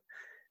 miracle,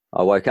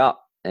 I woke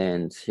up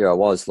and here I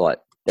was, like,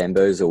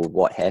 bamboozled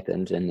what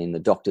happened. And then the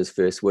doctor's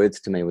first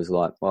words to me was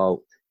like,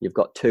 well, you've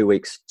got 2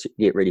 weeks to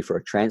get ready for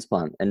a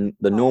transplant. And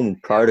the normal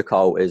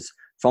protocol is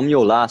from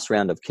your last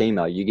round of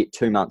chemo, you get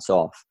 2 months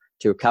off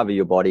to recover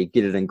your body,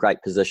 get it in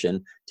great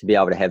position to be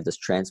able to have this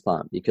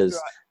transplant,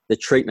 because the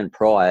treatment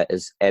prior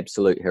is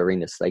absolute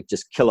horrendous. They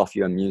just kill off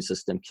your immune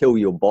system, kill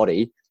your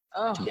body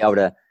to be able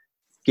to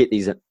get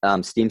these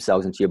stem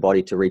cells into your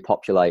body to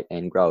repopulate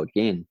and grow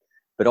again.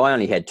 But I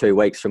only had 2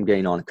 weeks from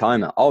getting on a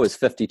coma. I was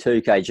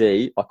 52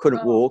 kg. I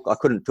couldn't walk. I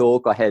couldn't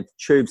talk. I had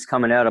tubes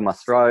coming out of my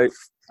throat,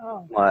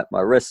 my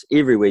wrists,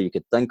 everywhere you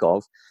could think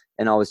of.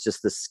 And I was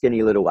just this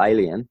skinny little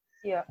alien.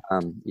 Yeah.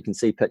 You can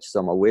see pictures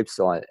on my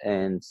website.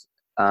 And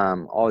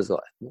I was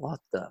like, what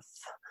the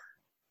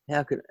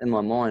how could, in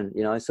my mind,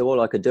 you know, so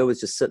all I could do was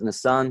just sit in the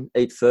sun,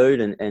 eat food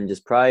and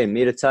just pray and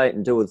meditate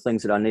and do all the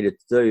things that I needed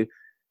to do.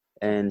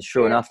 And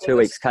sure enough, 2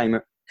 weeks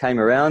came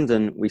around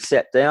and we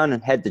sat down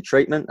and had the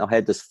treatment. I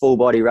had this full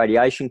body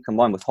radiation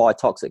combined with high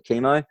toxic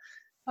chemo.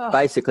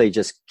 Basically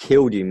just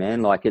killed you,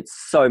 man. Like,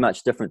 it's so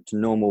much different to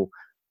normal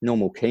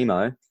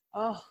chemo.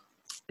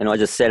 And I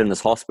just sat in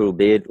this hospital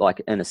bed,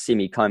 like in a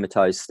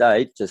semi-comatose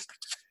state, just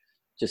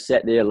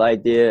sat there,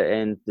 laid there,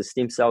 and the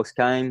stem cells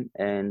came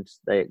and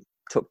they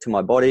took to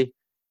my body.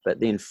 But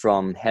then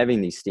from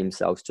having these stem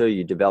cells too,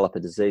 you develop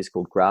a disease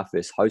called graft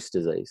versus host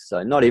disease.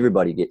 So not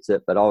everybody gets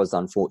it, but I was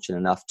unfortunate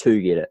enough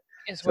to get it.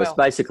 So it's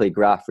basically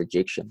graft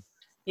rejection.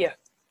 Yeah.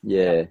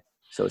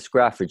 So it's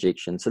graft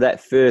rejection. So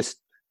that first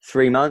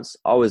 3 months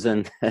I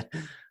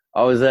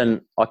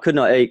could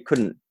not eat,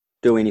 couldn't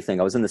do anything.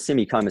 I was in the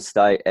semi-coma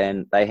state,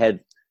 and they had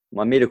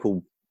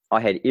I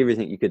had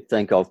everything you could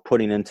think of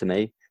putting into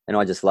me, and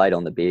I just laid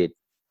on the bed,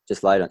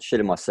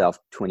 shitting myself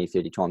 20,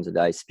 30 times a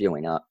day,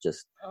 spewing up.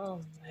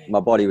 My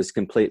body was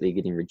completely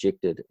getting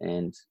rejected.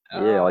 And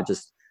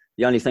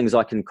the only things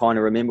I can kind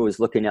of remember was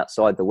looking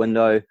outside the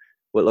window,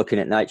 looking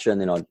at nature, and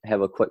then I'd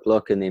have a quick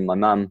look, and then my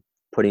mum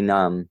putting,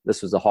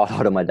 this was the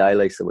highlight of my day,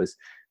 Lisa, was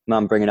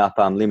mum bringing up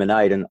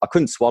lemonade, and I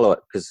couldn't swallow it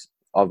because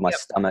of my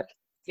stomach.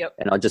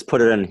 And I just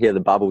put it in and hear the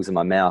bubbles in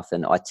my mouth.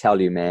 And I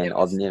tell you, man, it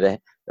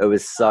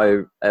was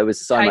so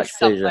much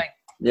pleasure.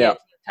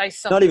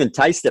 Not even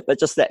taste it, but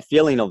just that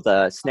feeling of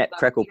the snap,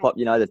 crackle, pop,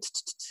 you know,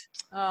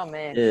 oh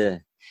man. Yeah.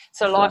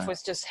 So life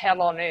was just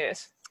hell on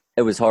earth.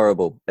 It was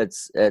horrible. It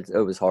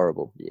was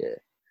horrible. Yeah.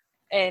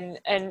 And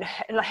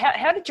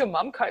how did your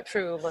mum cope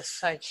through all this,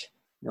 Sage?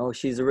 Oh,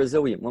 she's a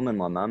resilient woman,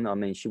 my mum. I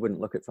mean, she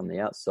wouldn't look it from the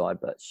outside,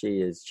 but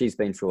she's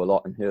been through a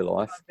lot in her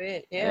life. I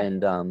bet, yeah.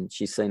 And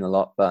she's seen a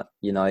lot, but,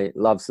 you know,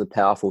 love's the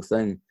powerful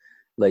thing,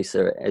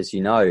 Lisa, as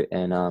you know.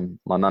 And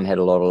my mum had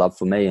a lot of love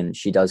for me, and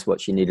she does what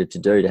she needed to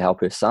do to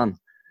help her son.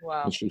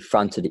 Wow. And she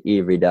fronted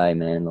every day,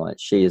 man. Like,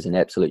 she is an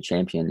absolute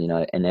champion, you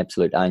know, an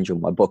absolute angel.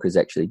 My book is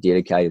actually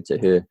dedicated to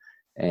her.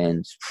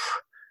 And,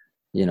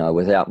 you know,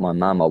 without my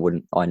mum,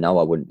 I know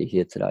I wouldn't be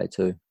here today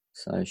too.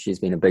 So she's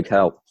been a big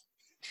help.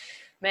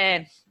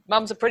 Man,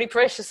 mums are pretty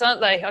precious, aren't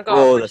they? I've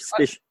got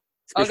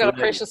a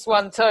precious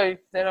one too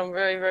that I'm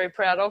very, very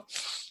proud of.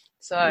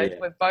 So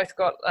we've both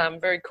got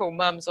very cool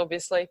mums,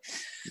 obviously.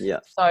 Yeah.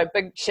 So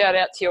big shout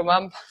out to your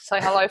mum.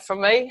 Say hello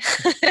from me.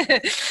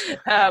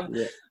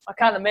 I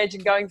can't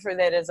imagine going through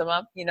that as a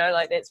mum. You know,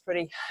 like that's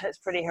pretty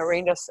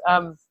horrendous.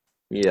 So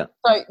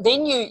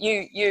then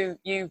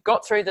you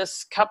got through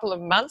this couple of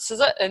months,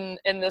 is it,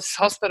 in this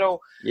hospital?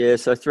 Yeah.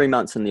 So 3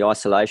 months in the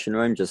isolation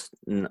room, just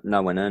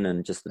no one in,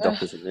 and just the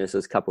doctors and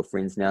nurses, a couple of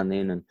friends now and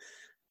then, and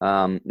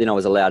then I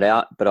was allowed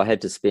out, but I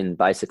had to spend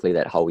basically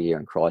that whole year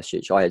in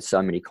Christchurch. I had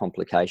so many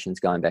complications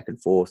going back and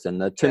forth,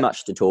 and too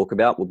much to talk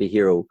about. We'll be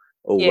here all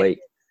week.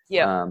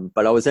 Yeah.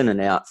 But I was in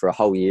and out for a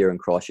whole year in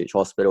Christchurch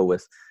Hospital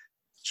with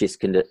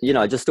chest condition, you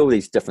know, just all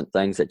these different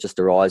things that just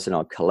arise, and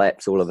I'd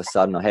collapse all of a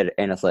sudden. I had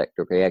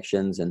anaphylactic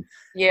reactions and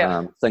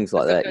things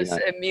like that. You know,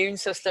 immune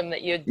system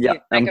that you'd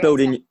I'm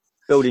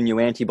building new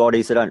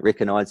antibodies. I don't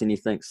recognise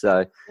anything.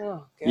 So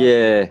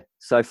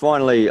so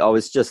finally I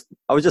was just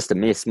a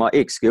mess. My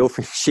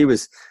ex-girlfriend, she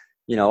was,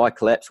 you know, I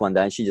collapsed one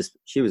day and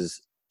she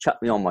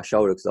chucked me on my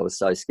shoulder because I was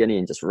so skinny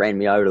and just ran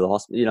me over to the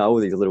hospital. You know, all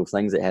these little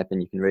things that happen.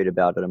 You can read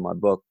about it in my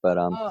book. But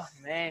oh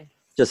man,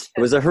 it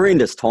was a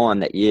horrendous time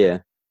that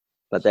year.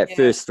 But that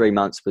first 3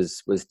 months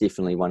was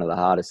definitely one of the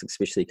hardest,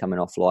 especially coming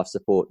off life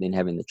support and then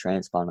having the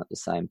transplant at the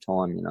same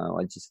time. You know,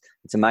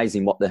 it's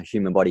amazing what the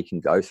human body can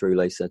go through,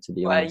 Lisa, to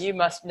be honest. You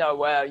must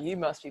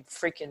be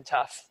freaking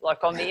tough.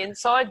 Like on the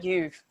inside,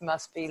 you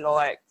must be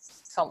like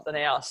something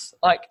else,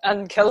 like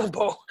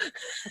unkillable.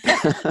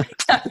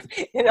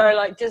 You know,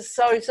 like just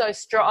so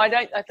strong.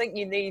 I think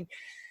you need,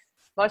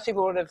 most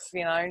people would have,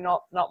 you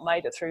know, not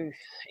made it through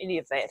any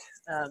of that.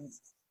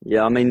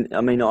 Yeah, I mean,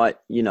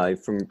 you know,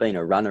 from being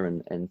a runner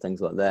and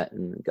things like that,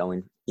 and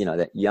going, you know,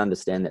 that you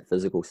understand that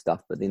physical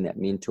stuff, but then that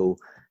mental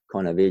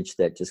kind of edge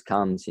that just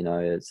comes, you know,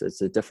 it's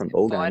a different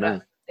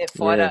ballgame. That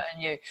fighter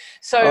in you.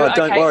 So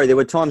don't worry. There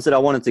were times that I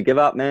wanted to give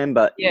up, man,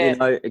 but yeah. You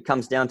know, it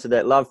comes down to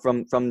that love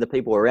from the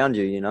people around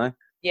you. You know.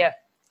 Yeah.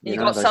 You've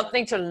got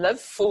something to live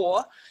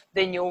for,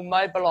 then you'll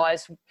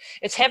mobilise.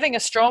 It's having a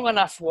strong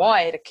enough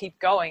why to keep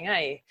going,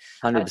 eh?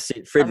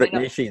 100%. Friedrich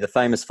Nietzsche, the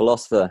famous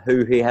philosopher,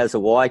 who he has a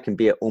why can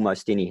be it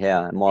almost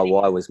anyhow. And my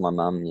why was my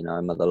mum, you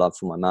know, the love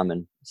for my mum.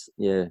 And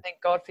yeah.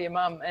 Thank God for your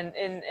mum. And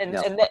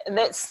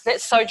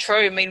that's so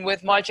true. I mean,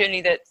 with my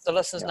journey that the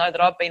listeners know that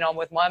I've been on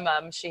with my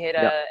mum, she had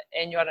I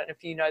don't know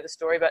if you know the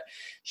story, but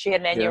she had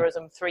an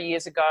aneurysm 3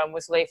 years ago and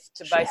was left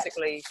to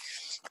basically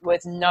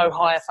with no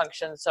higher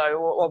function,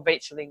 or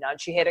virtually none.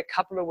 She had a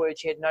couple of words,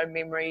 she had no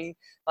memory,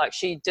 like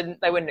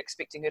they weren't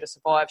expecting her to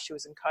survive. She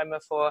was in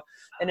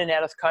and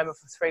out of coma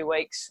for 3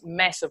 weeks,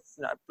 massive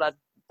blood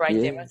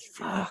brain damage.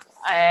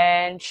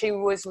 And she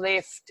was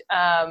left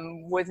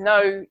with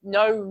no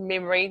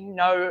memory,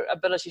 no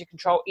ability to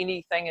control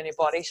anything in her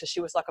body, so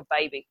she was like a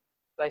baby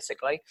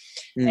basically.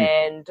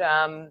 And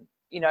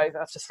you know,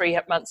 after 3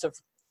 months of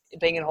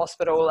being in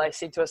hospital, they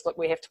said to us, look,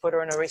 we have to put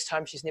her in a rest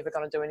home. She's never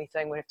going to do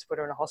anything. We have to put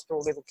her in a hospital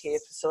level care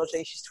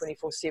facility. She's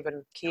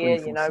 24/7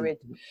 care, you know.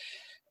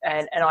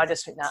 And I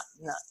just went,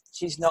 no,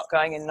 she's not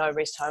going in no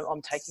rest home.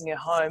 I'm taking her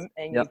home,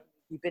 and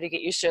you better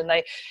get used to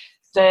it.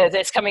 And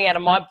that's coming out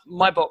of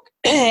my book.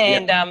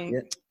 And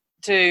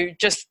to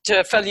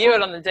fill you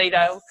in on the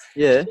detail,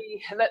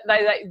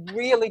 they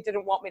really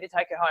didn't want me to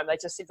take her home. They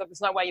just said, look, there's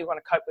no way you're going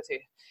to cope with her.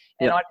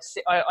 And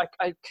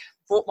I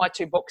brought my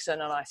 2 books in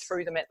and I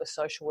threw them at the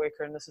social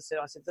worker, and I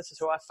said, this is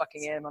who I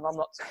fucking am, and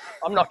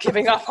I'm not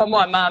giving up on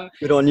my mum.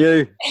 Good on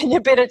you. And you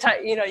better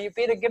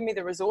give me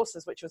the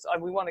resources, which was,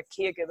 we wanted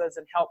caregivers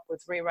and help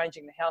with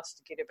rearranging the house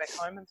to get her back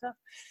home and stuff.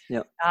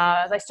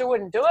 They still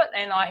wouldn't do it,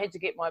 and I had to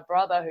get my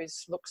brother, who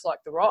looks like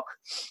The Rock,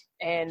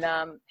 and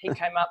he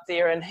came up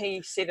there and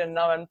he said in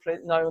no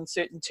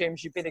uncertain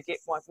terms, you better get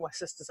my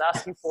sister's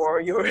asking for her,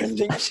 or you're in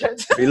deep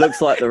shit. He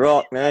looks like The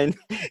Rock, man.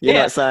 You're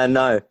not saying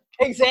no.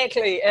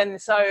 Exactly. And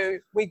so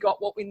we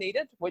got what we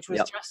needed, which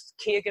was just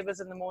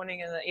caregivers in the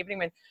morning and the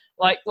evening. And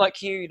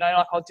like you know,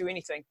 like I'll do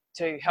anything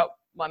to help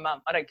my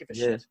mum. I don't give a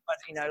shit. But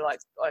you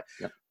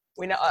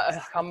know,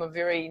 I'm a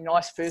very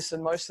nice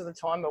person most of the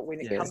time, but when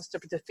it comes to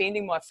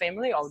defending my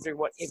family, I'll do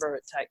whatever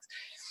it takes.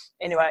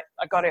 Anyway,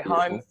 I got her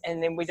home,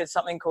 and then we did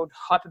something called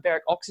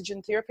hyperbaric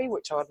oxygen therapy,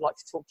 which I would like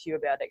to talk to you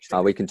about,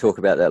 actually. We can talk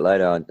about that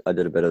later. I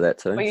did a bit of that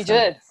too. Oh, you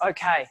did?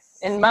 Okay.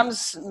 And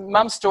Mum's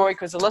story,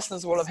 because the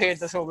listeners will have heard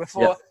this all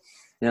before.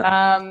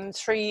 3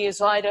 years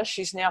later,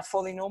 she's now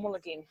fully normal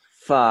again.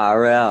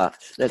 Far out.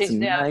 That's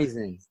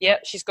amazing.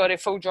 She's got her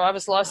full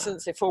driver's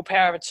license, her full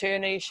power of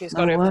attorney. She's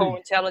got her full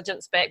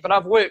intelligence back. But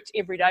I've worked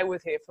every day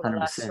with her for the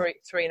last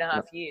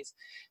 3.5 years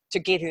to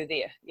get her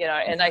there, you know.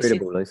 And they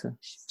said Lisa,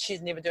 she's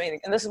never doing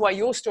anything. And this is why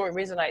your story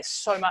resonates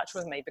so much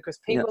with me, because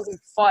people who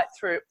fight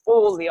through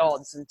all the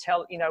odds and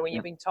tell, you know, when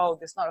you've been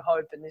told there's no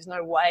hope and there's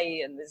no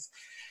way and there's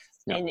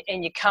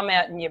and you come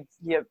out and you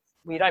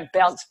don't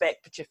bounce back,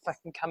 but you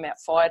fucking come out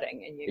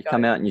fighting, and you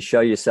come out and you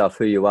show yourself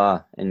who you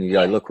are, and you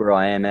go, look where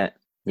I am at.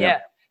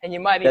 And you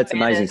maybe that's an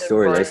amazing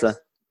story, Lisa.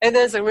 It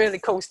is a really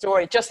cool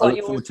story, just like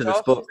yours. I look forward to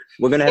this book.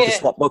 We're going to have to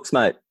swap books,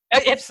 mate.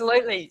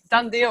 Absolutely.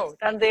 Done deal.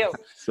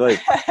 Sweet.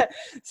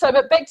 So,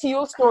 but back to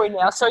your story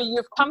now. So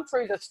you've come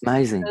through this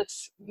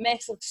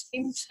massive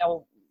stem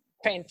cell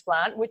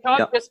transplant, which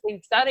I've just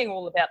been studying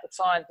all about the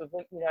science of,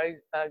 you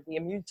know, the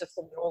immune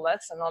system and all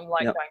this, and I'm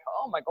like going,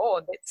 oh my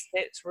God,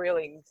 that's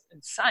really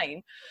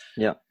insane.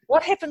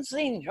 What happens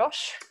then,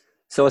 Josh?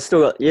 So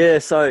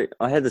so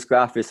I had this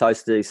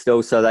graft-versus-host disease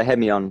still, so they had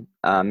me on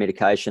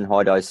medication,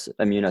 high-dose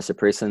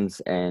immunosuppressants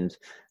and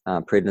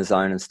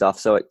prednisone and stuff,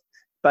 so it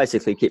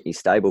basically kept me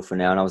stable for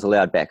now, and I was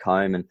allowed back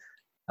home, and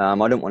I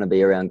didn't want to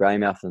be around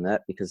Greymouth and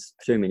that because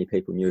too many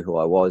people knew who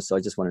I was, so I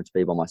just wanted to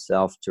be by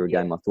myself to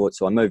regain my thoughts.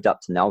 So I moved up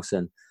to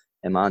Nelson,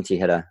 and my auntie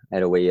had a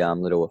wee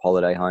little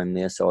holiday home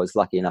there, so I was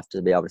lucky enough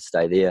to be able to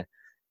stay there.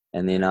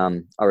 And then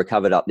I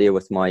recovered up there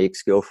with my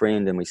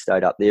ex-girlfriend, and we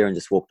stayed up there and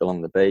just walked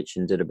along the beach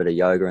and did a bit of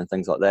yoga and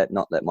things like that.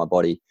 Not that my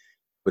body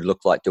would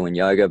look like doing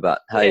yoga,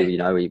 but hey, you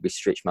know, we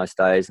stretch most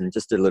days and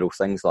just did little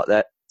things like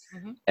that.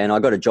 And I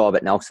got a job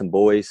at Nelson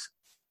Boys,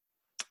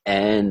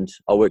 and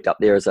I worked up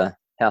there as a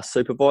house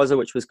supervisor,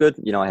 which was good.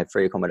 You know, I had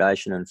free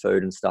accommodation and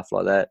food and stuff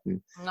like that.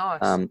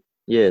 And,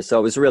 So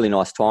it was a really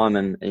nice time,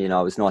 and you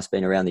know, it was nice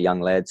being around the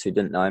young lads who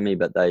didn't know me,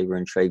 but they were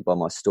intrigued by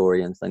my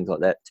story and things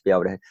like that, to be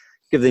able to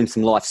give them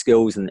some life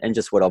skills and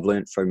just what I've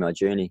learned through my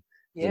journey.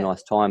 It was a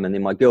nice time. And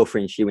then my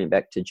girlfriend, she went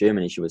back to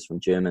Germany. She was from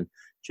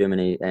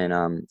Germany, and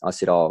I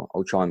said, I'll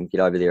try and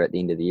get over there at the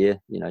end of the year.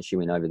 You know, she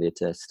went over there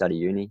to study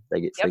uni. They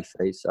get free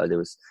fees, so there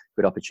was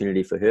good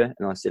opportunity for her.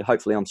 And I said,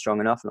 hopefully I'm strong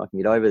enough and I can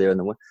get over there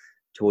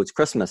towards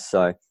Christmas.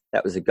 So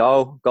that was a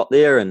goal. Got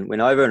there and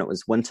went over, and it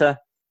was winter.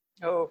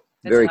 Oh,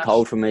 very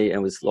cold for me.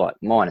 It was like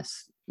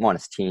minus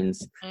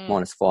 10s,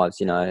 minus 5s,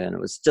 you know, and it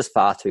was just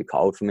far too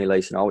cold for me,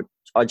 Lisa. And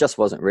I just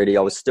wasn't ready.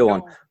 I was still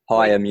on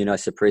high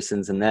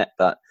immunosuppressants and that,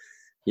 but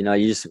you know,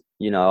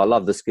 I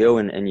love the skill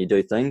and you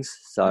do things.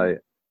 So,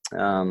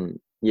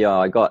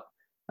 I got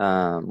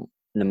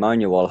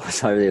pneumonia while I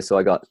was over there. So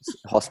I got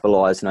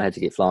hospitalised and I had to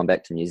get flown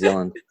back to New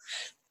Zealand.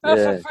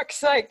 For fuck's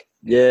sake.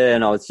 Yeah,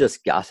 and I was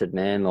just gutted,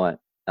 man. Like,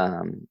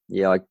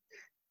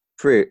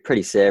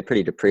 pretty sad,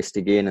 pretty depressed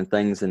again and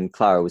things. And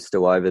Clara was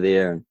still over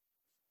there and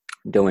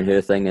doing her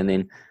thing. And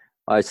then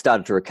I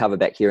started to recover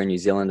back here in New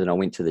Zealand, and I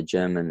went to the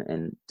gym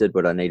and did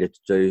what I needed to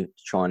do to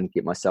try and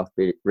get myself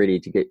ready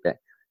to get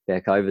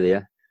back over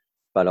there.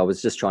 But I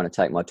was just trying to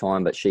take my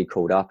time. But she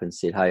called up and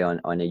said, hey,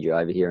 I need you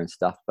over here and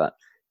stuff. But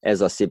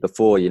as I said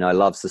before, you know,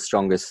 love's the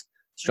strongest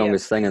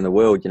thing in the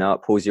world. You know,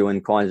 it pulls you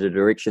in kinds of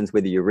directions,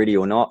 whether you're ready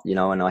or not, you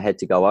know, and I had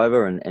to go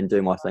over and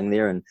do my thing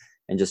there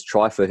and just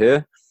try for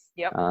her.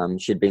 Yep.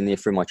 She'd been there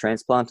through my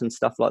transplant and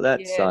stuff like that.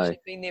 Yeah, so she'd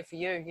been there for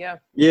you. Yeah.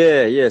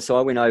 Yeah. So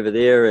I went over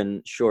there,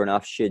 and sure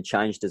enough, she had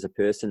changed as a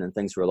person, and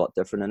things were a lot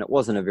different. And it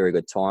wasn't a very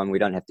good time. We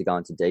don't have to go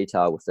into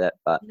detail with that,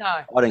 but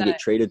I didn't get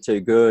treated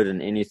too good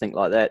and anything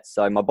like that.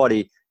 So my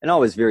body, and I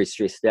was very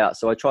stressed out.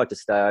 So I tried to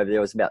stay over there.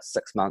 It was about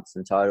 6 months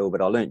in total,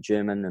 but I learnt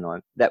German, and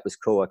that was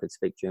cool. I could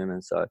speak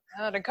German. So.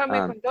 Dann können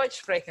wir Deutsch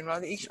sprechen,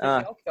 weil ich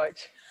spreche auch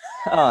Deutsch.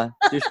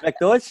 Du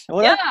sprichst Deutsch,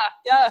 oder?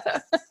 Ja.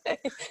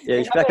 Ja,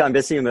 ich spreche ein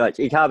bisschen Deutsch.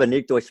 Ich habe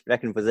nicht Deutsch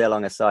sprechen für sehr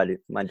lange Zeit.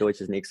 Mein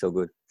Deutsch ist nicht so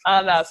gut.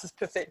 No, this is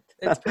perfect.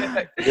 It's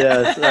perfect.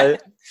 I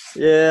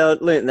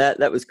learnt that.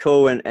 That was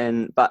cool.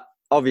 But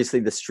obviously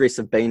the stress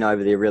of being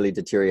over there really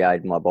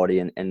deteriorated my body,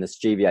 and this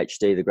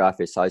GVHD, the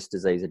graft-versus-host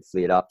disease, had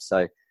flared up.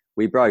 So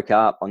we broke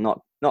up on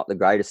not the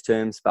greatest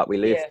terms, but we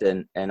left,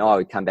 and I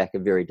would come back a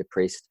very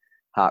depressed,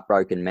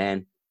 heartbroken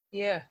man.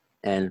 Yeah.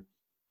 And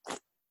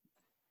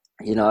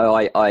you know,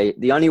 I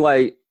the only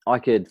way I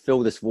could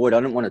fill this void, I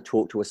didn't want to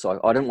talk to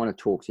I didn't want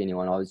to talk to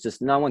anyone. I was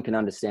just, no one can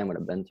understand what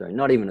I've been through,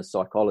 not even a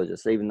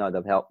psychologist, even though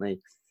they've helped me.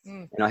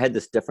 And I had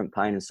this different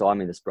pain inside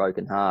me, this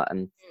broken heart,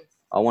 and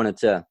I wanted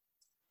to,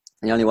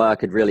 the only way I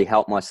could really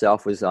help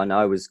myself was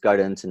go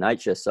into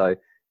nature. So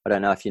I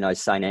don't know if you know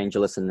St.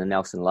 Angeles and the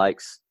Nelson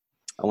Lakes.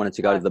 I wanted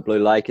to go to the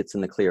Blue Lake. It's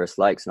in the clearest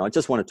lakes, and I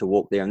just wanted to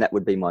walk there, and that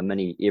would be my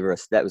mini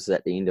Everest. That was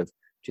at the end of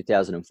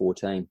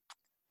 2014.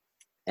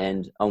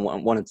 And I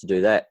wanted to do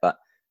that.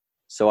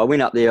 So I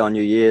went up there on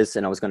New Year's,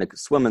 and I was going to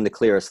swim in the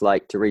clearest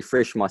lake to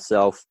refresh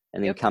myself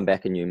and then come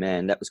back a new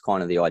man. That was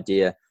kind of the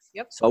idea.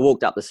 Yep. So I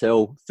walked up this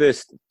hill.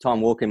 First time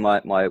walking,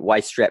 my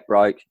waist strap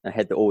broke. I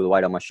had all the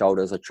weight on my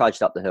shoulders. I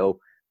trudged up the hill.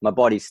 My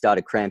body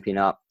started cramping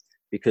up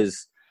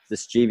because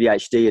this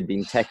GVHD had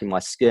been attacking my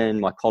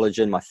skin, my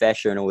collagen, my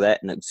fascia and all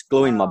that, and it's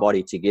gluing my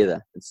body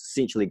together. It's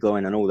essentially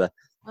gluing in all the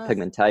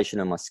pigmentation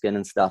in my skin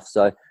and stuff.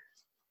 So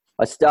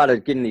I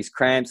started getting these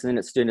cramps, and then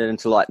it turned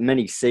into like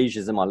mini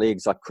seizures in my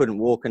legs. I couldn't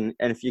walk. And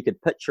if you could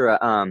picture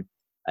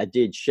a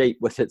dead sheep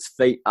with its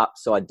feet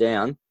upside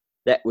down,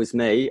 that was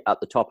me up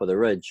the top of the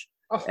ridge.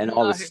 I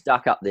was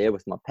stuck up there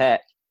with my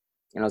pack.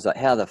 And I was like,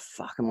 how the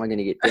fuck am I going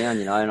to get down,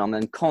 you know? And I'm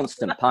in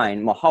constant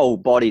pain. My whole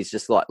body's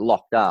just like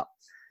locked up.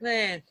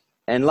 Man.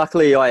 And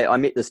luckily I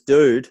met this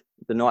dude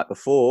the night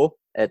before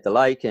at the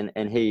lake, and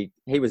he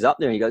was up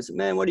there, and he goes,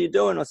 man, what are you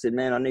doing? I said,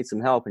 man, I need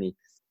some help. And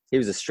he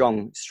was a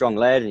strong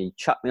lad, and he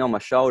chucked me on my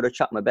shoulder,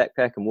 chucked my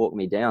backpack, and walked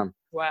me down.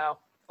 Wow.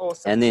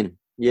 Awesome. And then,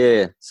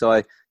 so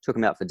I took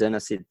him out for dinner,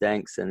 said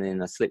thanks, and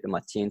then I slept in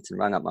my tent and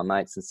rang up my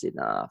mates and said,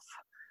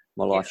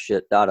 my life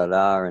shit,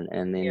 da-da-da.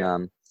 And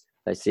then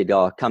they said,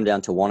 come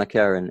down to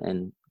Wanaka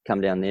and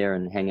come down there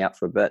and hang out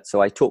for a bit.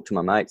 So I talked to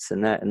my mates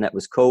and that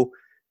was cool.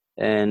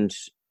 And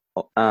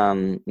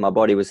my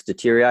body was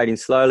deteriorating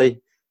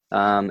slowly.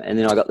 And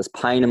then I got this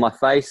pain in my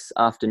face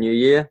after New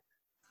Year.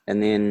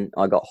 And then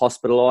I got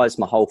hospitalised.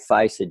 My whole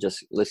face had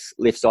just,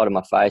 left side of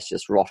my face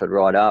just rotted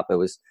right up. It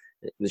was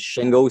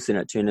shingles, and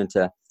it turned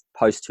into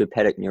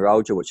post-herpetic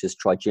neuralgia, which is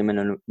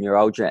trigeminal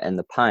neuralgia. And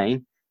the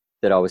pain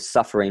that I was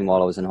suffering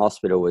while I was in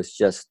hospital was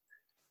just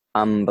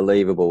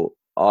unbelievable.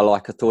 I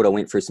thought I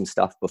went through some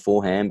stuff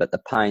beforehand, but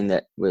the pain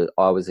that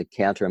I was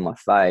encountering in my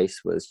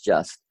face was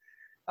just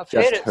I've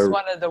heard it's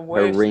one of the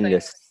worst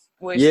horrendous.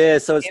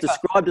 So it's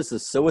described as a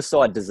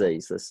suicide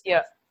disease.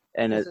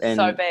 And it's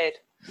so bad.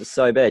 It's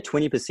so bad.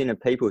 20% of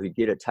people who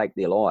get it take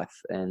their life.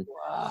 And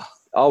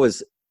I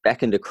was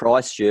back into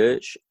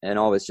Christchurch, and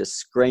I was just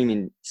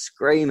screaming.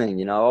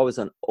 You know, I was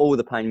on all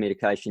the pain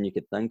medication you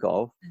could think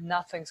of.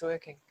 Nothing's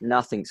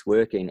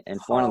working.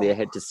 And finally, they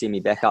had to send me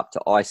back up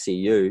to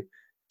ICU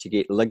to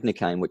get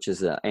lignocaine, which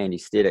is an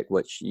anaesthetic,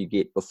 which you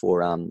get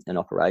before an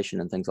operation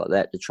and things like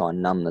that, to try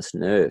and numb this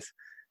nerve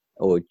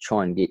or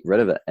try and get rid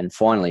of it. And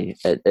finally,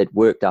 it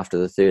worked after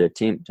the third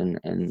attempt,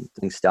 and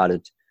things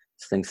started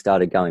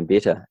going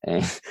better.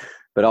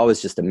 But I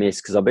was just a mess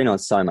because I've been on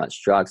so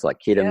much drugs like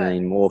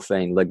ketamine,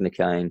 morphine,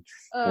 lignocaine,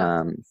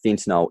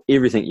 fentanyl,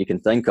 everything you can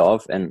think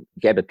of, and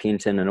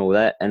gabapentin and all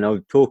that. And I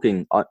talked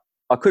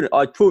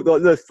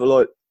like this for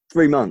like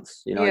 3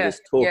 months,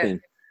 just talking.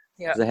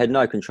 Because I had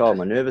no control of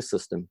my nervous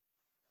system.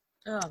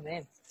 Oh,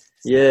 man.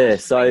 Yeah,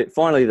 so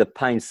finally the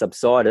pain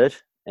subsided,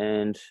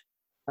 and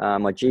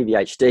my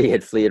GVHD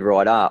had flared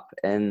right up,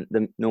 and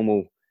the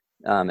normal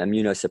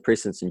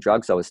immunosuppressants and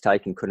drugs I was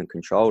taking couldn't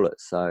control it.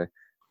 So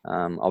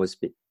I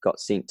got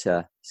sent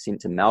to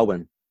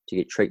Melbourne to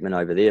get treatment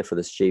over there for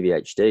this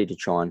GVHD to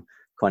try and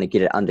kind of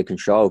get it under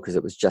control, because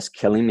it was just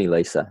killing me,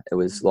 Lisa. It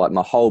was like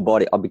my whole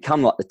body. I'd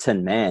become like the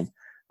Tin Man,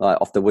 like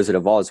off the Wizard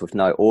of Oz with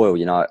no oil.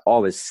 I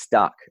was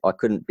stuck. I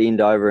couldn't bend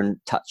over and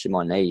touch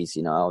my knees.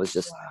 I was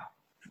just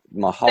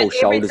my whole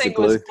shoulders are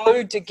glued. Everything was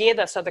glued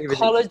together, so the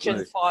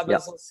collagen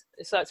fibers,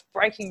 so it's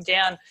breaking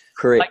down.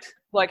 Correct.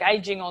 Like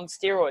aging on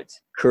steroids.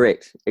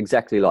 Correct.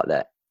 Exactly like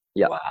that.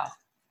 Yeah. Wow.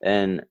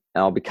 And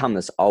I'll become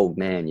this old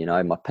man.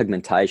 My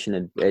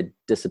pigmentation had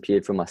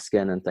disappeared from my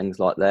skin and things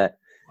like that.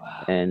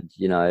 Wow. And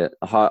I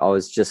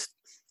was just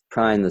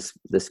praying this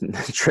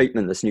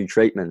new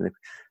treatment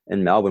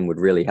in Melbourne would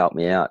really help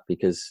me out,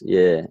 because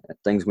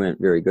things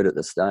weren't very good at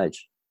this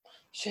stage.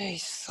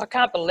 Jeez, I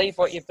can't believe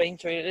what you've been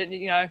through.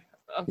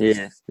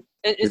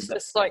 It's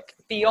just like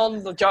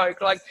beyond the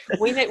joke. Like,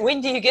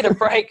 when do you get a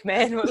break,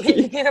 man? When do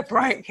you get a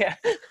break? Yeah,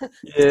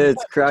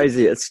 it's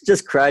crazy. It's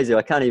just crazy.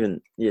 I can't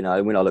even,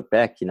 when I look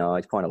back,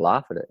 I kind of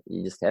laugh at it.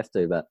 You just have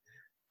to, but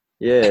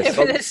yeah.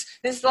 But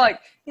it's like,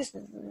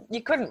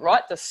 you couldn't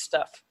write this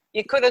stuff.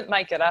 You couldn't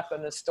make it up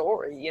in a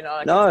story,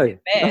 No.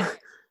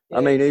 I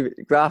mean, even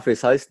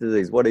graft-versus-host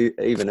disease, what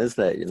even is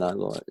that,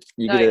 Like,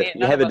 you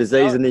have a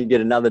disease and then you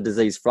get another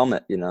disease from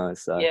it,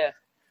 So. Yeah.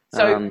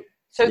 So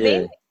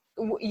then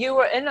you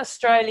were in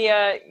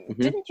Australia,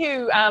 didn't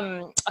you?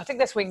 I think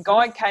that's when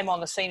Guy came on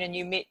the scene, and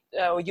you met.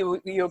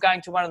 You were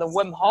going to one of the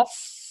Wim Hof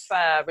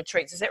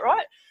retreats. Is that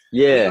right?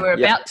 Yeah. You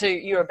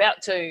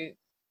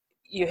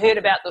heard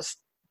about this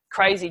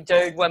crazy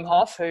dude Wim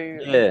Hof, who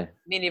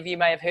many of you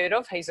may have heard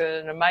of. He's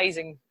an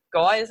amazing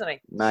guy, isn't he?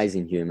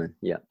 Amazing human.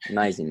 Yeah,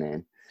 amazing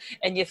man.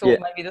 And you thought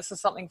maybe this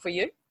is something for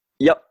you?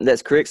 Yep,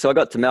 that's correct. So I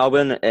got to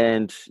Melbourne,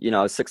 and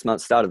 6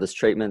 months started this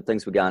treatment.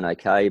 Things were going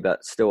okay,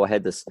 but still I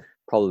had this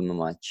problem in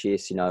my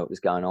chest. It was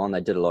going on. They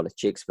did a lot of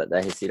checks, but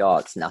they had said,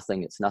 it's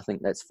nothing,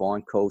 that's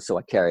fine, cool. So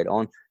I carried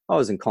on. I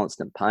was in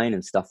constant pain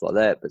and stuff like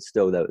that, but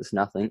still there was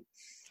nothing.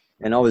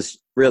 And I was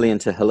really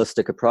into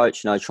holistic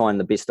approach, trying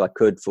the best I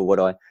could for what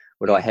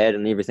I had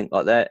and everything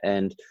like that.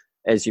 And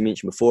as you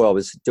mentioned before, I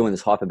was doing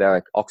this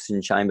hyperbaric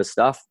oxygen chamber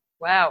stuff.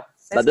 Wow.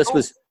 But this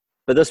was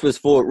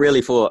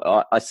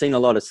for I seen a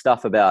lot of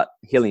stuff about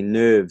healing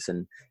nerves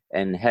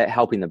and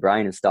helping the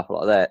brain and stuff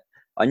like that.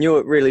 I knew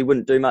it really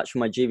wouldn't do much for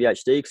my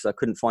GVHD because I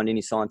couldn't find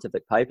any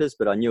scientific papers,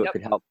 but I knew it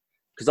could help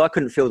because I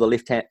couldn't feel the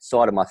left-hand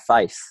side of my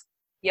face.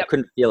 I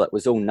couldn't feel it. It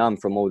was all numb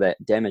from all that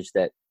damage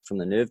from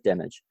the nerve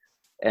damage.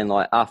 And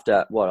like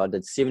after I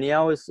did 70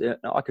 hours,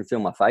 I could feel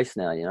my face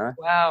now,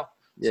 Wow.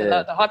 Yeah. So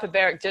the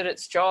hyperbaric did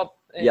its job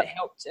and it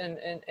helped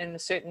in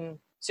certain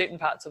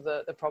parts of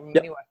the problem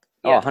anyway.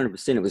 Yeah. Oh,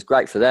 100%. It was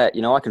great for that.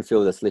 I can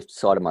feel this left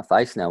side of my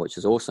face now, which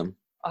is awesome.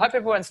 I hope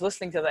everyone's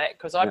listening to that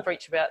because I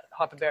preach about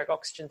hyperbaric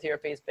oxygen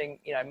therapy as being,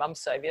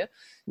 mum's saviour.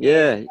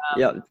 Yeah,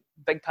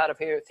 Big part of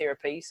her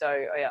therapy.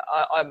 So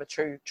I'm a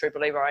true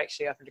believer. I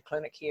actually opened a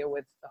clinic here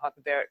with the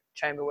hyperbaric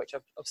chamber, which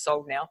I've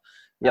sold now,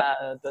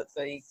 the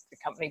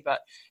company. But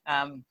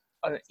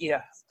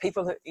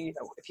people that,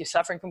 if you're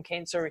suffering from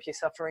cancer, if you're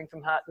suffering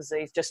from heart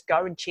disease, just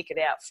go and check it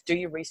out. Do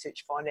your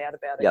research, find out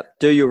about it.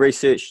 Do your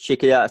research,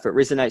 check it out. If it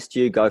resonates to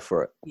you, go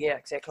for it. Yeah,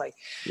 exactly.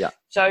 Yeah.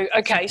 So,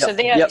 okay. So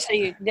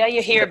now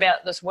you hear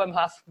about this Wim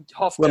Hof.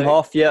 Wim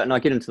Hof, and I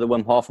get into the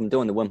Wim Hof. I'm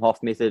doing the Wim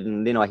Hof method,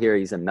 and then I hear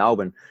he's in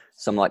Melbourne.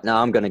 So I'm like, no,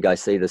 I'm going to go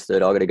see this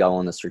dude. I got to go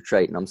on this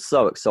retreat. And I'm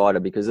so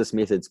excited because this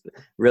method's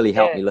really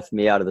helped me lift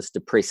me out of this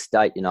depressed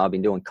state. I've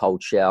been doing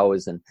cold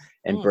showers and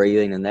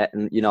breathing and that.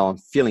 And, I'm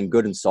feeling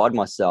good inside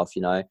myself,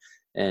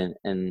 and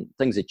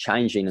things are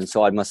changing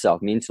inside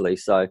myself mentally.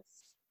 So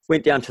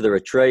went down to the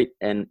retreat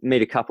and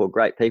met a couple of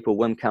great people.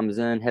 Wim comes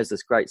in, has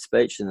this great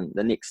speech. And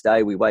the next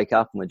day we wake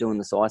up and we're doing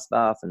this ice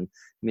bath and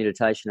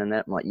meditation and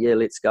that. I'm like, yeah,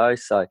 let's go.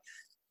 So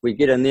we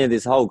get in there.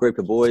 There's a whole group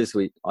of boys.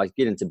 I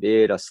get into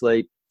bed, I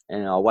sleep,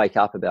 and I wake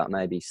up about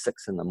maybe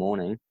 6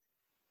 a.m.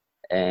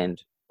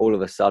 and all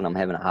of a sudden I'm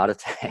having a heart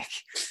attack.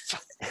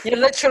 You're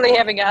literally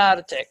having a heart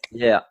attack.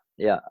 Yeah.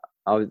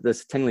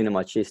 This tingling in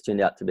my chest turned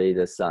out to be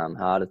this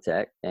heart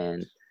attack,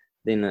 and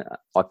then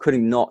I could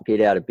not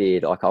get out of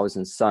bed. Like I was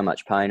in so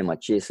much pain in my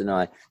chest,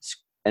 and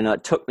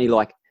it took me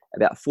like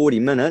about 40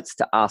 minutes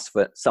to ask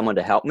for someone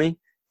to help me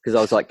because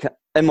I was like,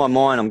 in my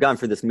mind, I'm going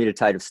through this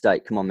meditative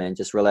state. Come on, man,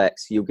 just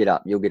relax. You'll get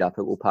up.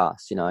 It will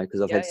pass.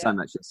 Because I've had so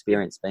much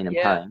experience being in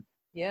pain.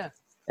 Yeah.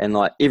 And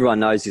like everyone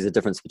knows there's a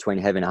difference between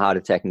having a heart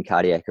attack and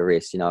cardiac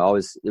arrest. You know,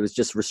 it was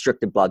just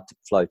restricted blood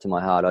flow to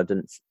my heart. I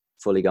didn't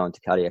fully go into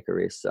cardiac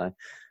arrest. So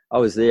I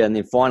was there, and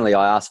then finally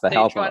I asked for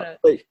help.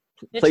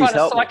 You're trying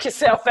to psych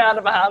yourself out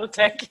of a heart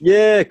attack.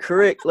 Yeah,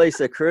 correct,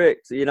 Lisa,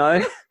 correct. You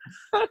know,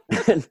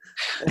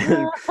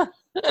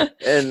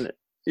 and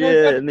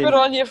yeah, and then, good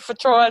on you for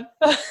trying.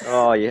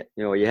 Oh yeah,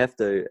 you know, you have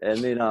to. And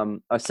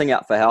then I sing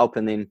out for help,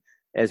 and then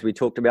as we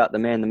talked about, the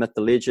man, the myth,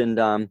 the legend,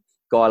 Guy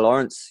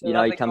Lawrence. You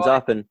know, he comes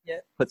up and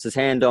puts his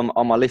hand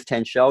on my left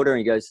hand shoulder, and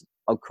he goes,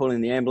 "I'll call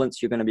in the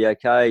ambulance. You're going to be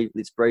okay.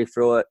 Let's breathe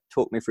through it.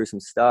 Talk me through some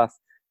stuff."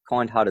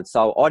 Kind-hearted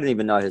soul. I didn't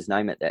even know his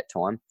name at that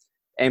time.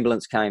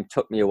 Ambulance came,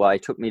 took me away,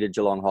 took me to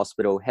Geelong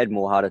Hospital, had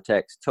more heart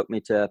attacks, took me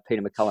to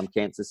Peter McCullum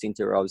Cancer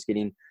Centre where I was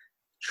getting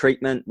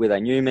treatment where they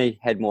knew me,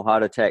 had more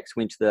heart attacks,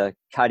 went to the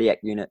cardiac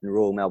unit in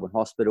Royal Melbourne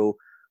Hospital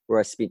where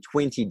I spent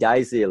 20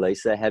 days there,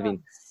 Lisa,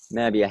 having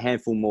maybe a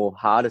handful more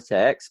heart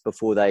attacks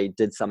before they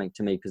did something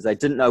to me because they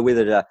didn't know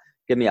whether to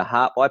give me a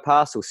heart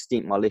bypass or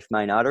stent my left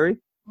main artery.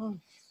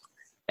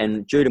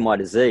 And due to my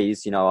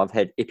disease, you know, I've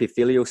had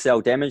epithelial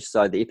cell damage.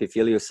 So the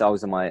epithelial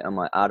cells on my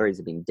arteries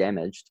have been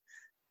damaged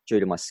due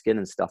to my skin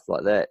and stuff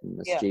like that, and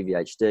this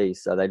GVHD.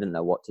 So they didn't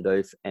know what to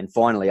do. And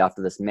finally,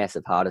 after this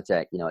massive heart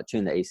attack, you know, I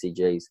turned the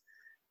ECGs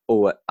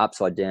all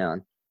upside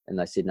down, and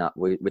they said, "No,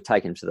 we're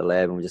taking him to the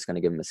lab, and we're just going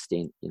to give him a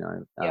stent." You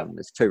know,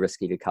 it's too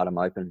risky to cut him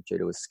open due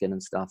to his skin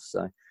and stuff.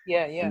 So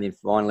And then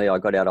finally, I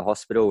got out of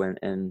hospital,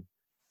 and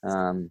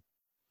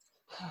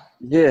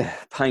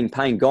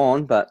pain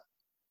gone, but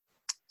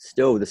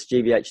still, this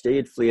GVHD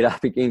had flared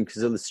up again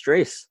because of the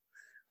stress.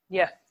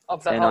 Yeah,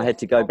 and I had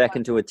to go back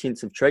into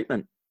intensive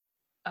treatment.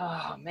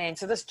 Oh man,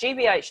 so this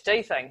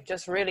GVHD thing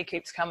just really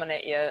keeps coming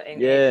at you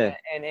and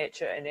at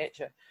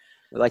you.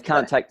 Well, they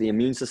can't take the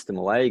immune system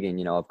away again.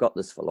 You know, I've got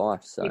this for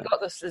life. So you've got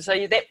this.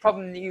 So that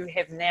problem you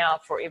have now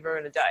forever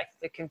and a day.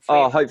 It can.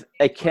 I hope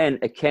it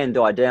can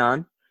die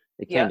down.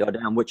 It can die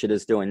down, which it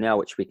is doing now,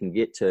 which we can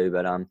get to.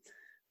 But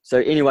so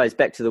anyways,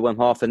 back to the Wim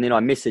Hof, and then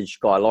I messaged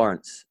Guy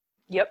Lawrence.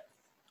 Yep.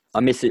 I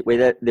messaged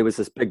where there was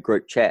this big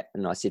group chat,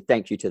 and I said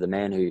thank you to the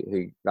man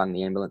who rang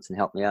the ambulance and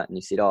helped me out. And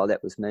he said, "Oh,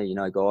 that was me, you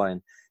know, Guy."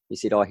 And he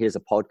said, "Oh, here's a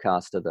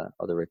podcast of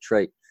the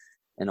retreat."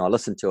 And I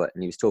listened to it,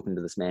 and he was talking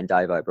to this man,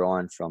 Dave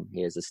O'Brien, from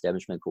his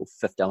establishment called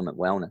Fifth Element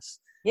Wellness.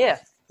 Yeah.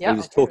 He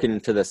was talking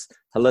to this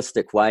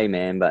holistic way,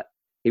 man, but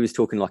he was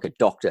talking like a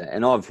doctor.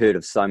 And I've heard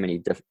of so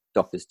many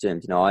doctors'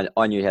 terms. You know,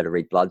 I knew how to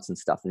read bloods and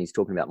stuff, and he's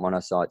talking about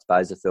monocytes,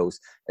 basophils,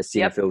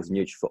 eosinophils,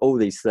 neutrophils, all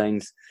these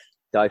things,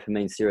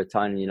 dopamine,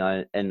 serotonin, you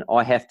know, and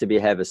I have to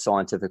have a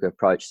scientific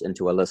approach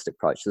into a holistic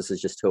approach. This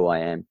is just who I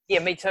am.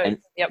 Yeah, me too. And,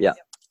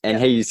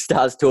 And he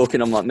starts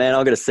talking. I'm like, man,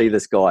 I've got to see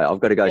this guy. I've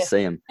got to go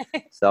see him.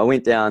 So I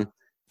went down,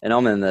 and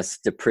I'm in this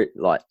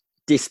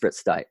desperate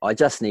state. I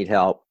just need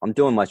help. I'm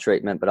doing my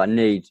treatment, but I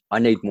need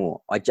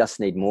more. I just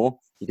need more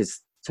because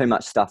too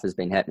much stuff has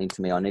been happening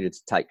to me. I needed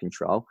to take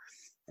control.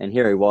 And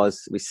here he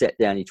was. We sat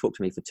down. He talked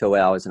to me for 2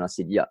 hours, and I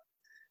said, "Yep,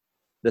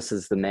 this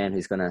is the man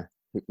who's going to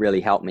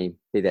really help me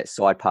be that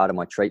side part of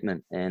my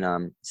treatment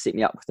and set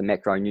me up with the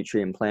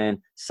macronutrient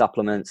plan,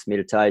 supplements,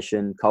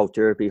 meditation, cold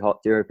therapy, hot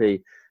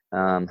therapy,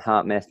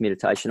 heart math,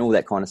 meditation, all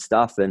that kind of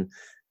stuff." And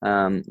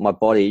my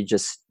body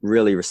just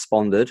really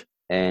responded,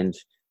 and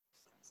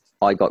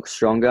I got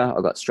stronger,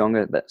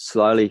 but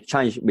slowly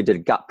changed. We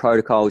did gut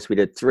protocols. We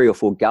did 3 or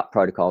 4 gut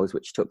protocols,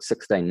 which took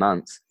 16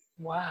 months.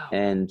 Wow.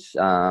 And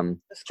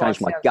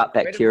changed my gut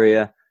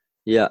bacteria.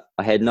 Yeah,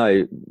 I had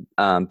no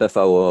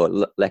Bifo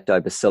or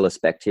lactobacillus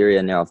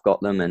bacteria. Now I've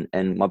got them,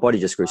 and my body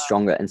just grew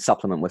stronger and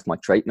supplement with my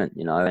treatment,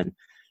 you know. And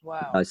you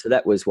know, so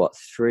that was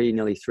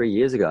nearly 3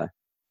 years ago.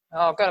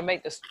 Oh, I've got to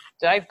meet this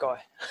Dave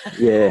guy.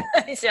 Yeah.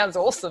 He sounds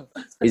awesome.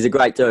 He's a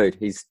great dude.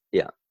 His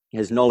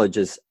knowledge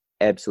is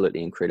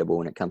absolutely incredible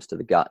when it comes to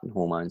the gut and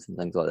hormones and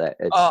things like that.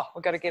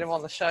 We've got to get him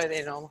on the show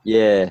then. Hook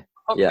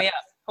me up.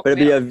 But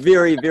it'd be a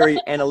very, very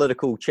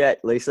analytical chat,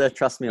 Lisa.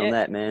 Trust me on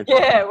that, man.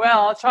 Yeah,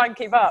 well, I'll try and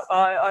keep up.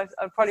 I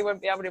probably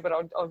won't be able to, but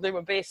I'll do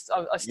my best.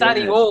 I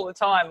study all the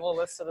time, all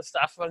this sort of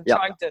stuff. I'm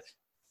trying to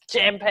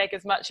jam-pack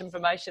as much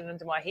information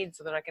into my head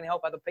so that I can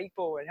help other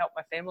people and help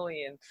my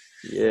family. And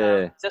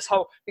this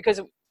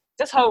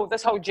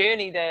whole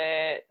journey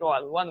the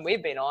one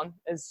we've been on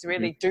is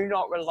really do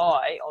not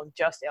rely on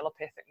just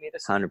allopathic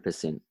medicine.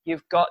 100%.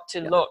 You've got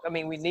to look. I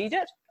mean, we need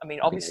it. I mean,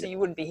 obviously you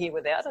wouldn't be here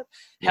without it.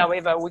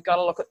 However, we've got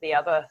to look at the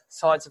other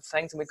sides of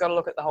things, and we've got to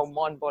look at the whole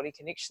mind-body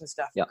connection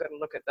stuff. We've got to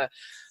look at the,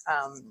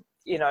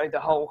 the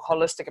whole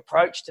holistic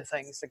approach to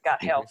things, the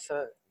gut health,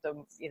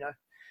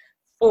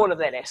 all of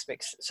that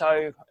aspects.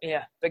 So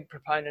big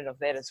proponent of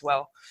that as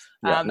well.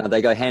 No,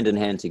 they go hand in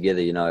hand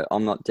together. You know,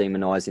 I'm not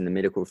demonizing the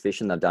medical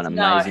profession. They've done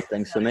amazing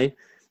things for me,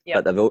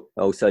 but they've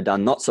also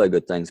done not so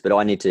good things, but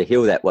I need to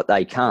heal that, what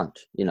they can't,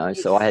 you know.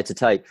 So I had to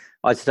take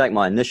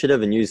my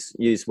initiative and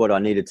use what I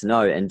needed to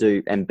know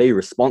and be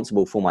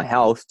responsible for my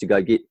health to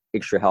go get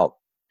extra help.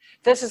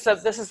 This is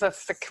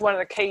one of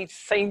the key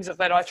themes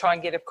that I try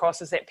and get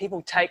across, is that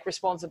people take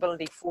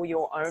responsibility for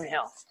your own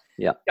health.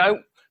 Yeah.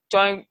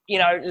 don't,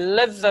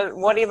 live the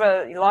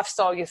whatever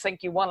lifestyle you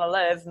think you want to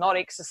live, not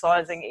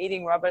exercising,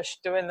 eating rubbish,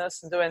 doing this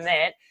and doing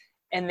that,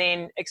 and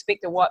then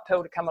expect a white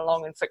pill to come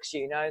along and fix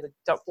you. The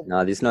doctor.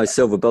 No, there's no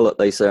silver bullet,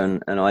 Lisa,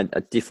 and I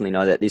definitely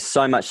know that. There's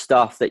so much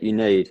stuff that you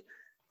need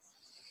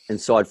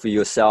inside for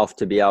yourself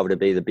to be able to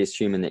be the best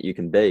human that you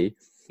can be.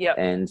 Yeah.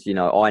 And,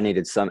 I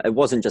needed it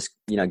wasn't just,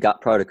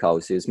 gut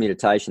protocols. It was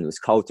meditation, it was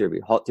cold therapy,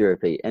 hot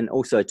therapy. And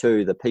also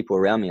too, the people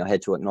around me, I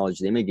had to acknowledge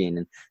them again.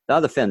 And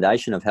they're the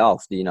foundation of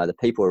health, the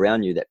people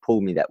around you that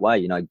pulled me that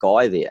way,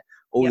 Guy there,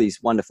 all these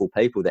wonderful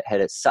people that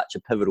had such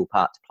a pivotal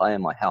part to play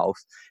in my health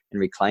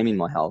and reclaiming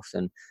my health.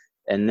 And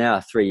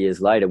now 3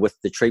 years later with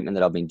the treatment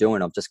that I've been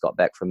doing, I've just got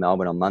back from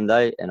Melbourne on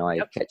Monday and I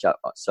catch up.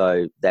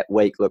 So that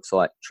week looks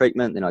like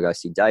treatment. Then I go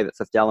see Dave at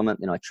Fifth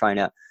Element. Then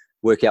I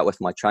work out with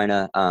my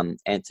trainer,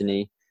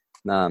 Anthony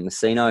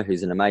Messino,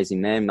 who's an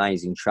amazing man,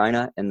 amazing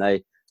trainer. And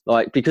they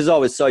because I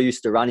was so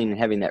used to running and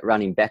having that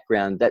running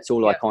background, that's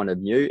all I kind of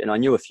knew. And I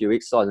knew a few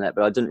exercises and that,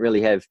 but I didn't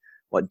really have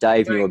what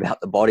Dave knew about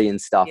the body and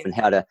stuff and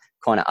how to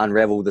kind of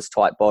unravel this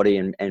tight body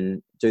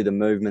and do the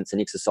movements and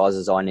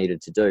exercises I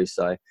needed to do.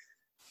 So,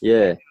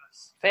 yeah.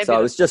 Fabulous. So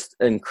it was just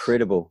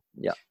incredible.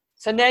 Yeah.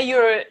 So now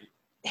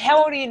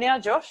how old are you now,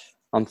 Josh?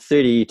 I'm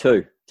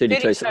 32.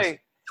 So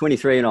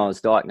 23 and I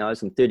was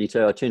diagnosed. I'm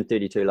 32. I turned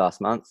 32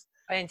 last month.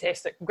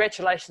 Fantastic.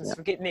 Congratulations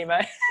for getting there,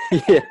 mate.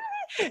 Yeah.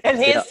 And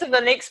here's to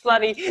the next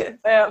bloody,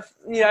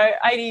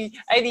 80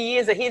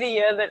 years ahead of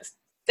you.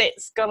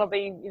 That's going to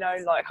be,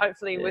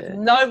 hopefully with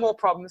no more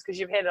problems, because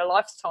you've had a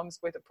lifetime's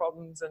worth of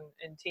problems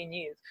in 10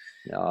 years.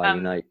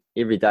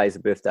 Every day is a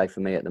birthday for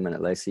me at the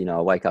minute, Lisa.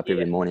 I wake up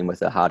every morning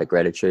with a heart of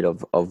gratitude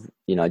of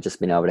just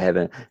being able to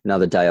have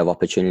another day of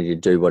opportunity to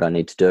do what I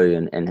need to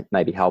do and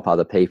maybe help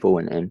other people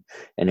and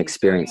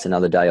experience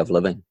another day of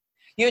living.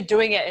 You're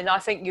doing it, and I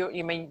think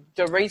you mean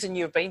the reason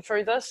you've been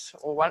through this,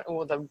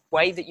 or the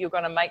way that you're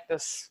going to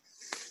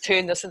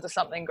turn this into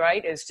something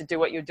great, is to do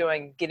what you're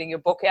doing, getting your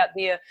book out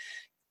there,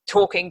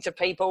 talking to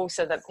people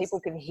so that people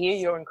can hear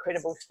your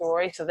incredible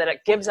story, so that it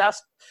gives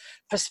us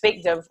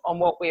perspective on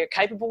what we are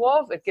capable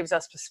of. It gives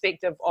us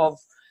perspective of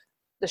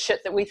the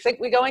shit that we think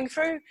we're going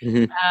through.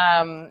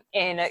 Mm-hmm.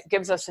 And it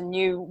gives us a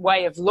new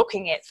way of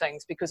looking at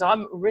things, because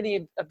I'm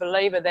really a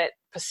believer that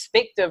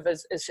perspective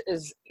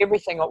is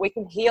everything. Like, we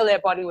can heal our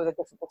body with a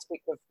different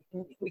perspective.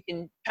 We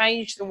can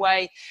change the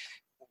way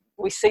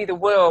we see the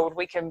world.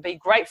 We can be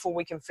grateful.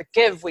 We can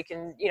forgive. We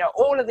can,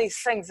 all of these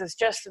things is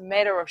just a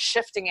matter of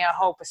shifting our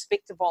whole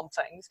perspective on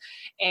things.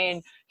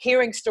 And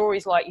hearing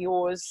stories like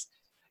yours,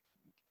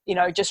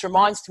 just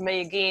reminds to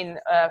me again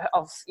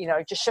of,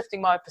 just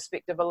shifting my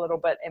perspective a little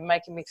bit and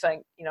making me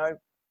think,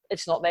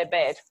 it's not that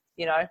bad.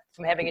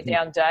 From having a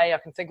down day, I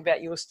can think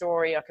about your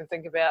story. I can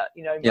think about,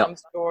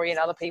 Mum's story and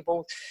other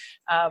people,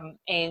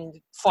 and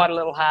fight a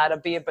little harder,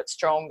 be a bit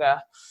stronger,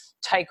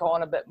 take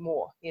on a bit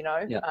more,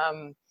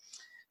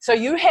 So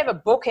you have a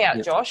book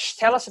out, Josh.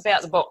 Tell us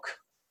about the book.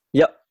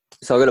 Yep.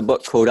 So I got a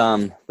book called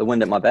The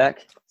Wind at My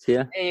Back. It's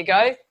here. There you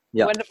go.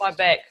 Yep. Wind at My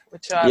Back.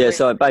 Which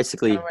so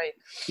basically,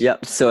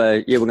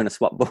 So we're going to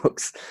swap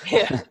books.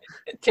 Yeah,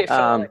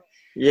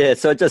 definitely.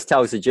 So it just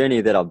tells the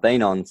journey that I've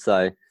been on.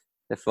 So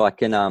if I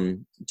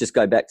can just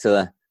go back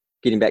to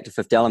getting back to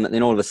Fifth Element,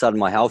 then all of a sudden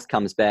my health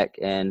comes back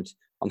and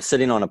I'm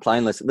sitting on a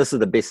plane. This is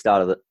the best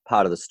part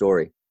of the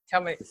story. Tell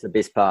me. It's the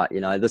best part.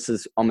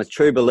 I'm a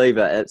true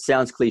believer. It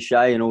sounds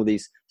cliche in all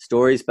these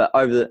stories, but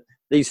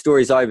these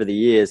stories over the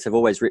years have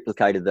always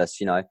replicated this,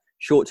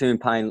 short-term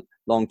pain,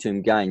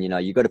 long-term gain.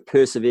 You got to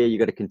persevere, you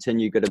got to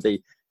continue, you got to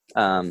be,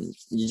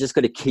 you just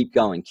got to keep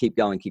going.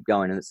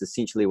 And it's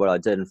essentially what I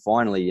did. And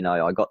finally,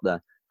 I got the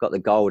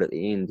gold at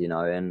the end,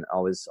 and I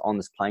was on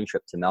this plane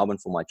trip to Melbourne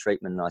for my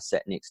treatment, and I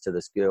sat next to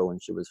this girl,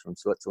 and she was from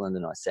Switzerland,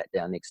 and I sat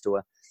down next to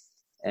her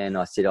and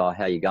I said, "Oh,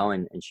 how you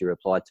going?" And she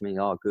replied to me,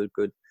 "Oh,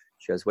 good.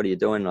 She goes, "What are you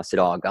doing?" And I said,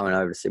 "Oh, I'm going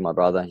over to see my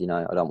brother. I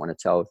don't want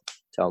to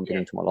get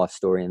into my life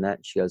story and that."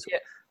 She goes,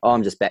 "Oh,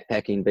 I'm just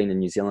backpacking, been in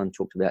New Zealand,"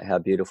 talked about how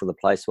beautiful the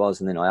place was.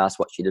 And then I asked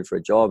what she did for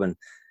a job, and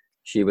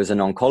she was an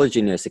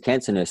oncology nurse, a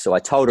cancer nurse. So I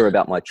told her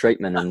about my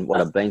treatment and what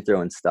I've been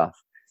through and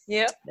stuff.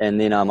 Yeah. And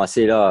then I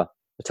said, I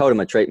told her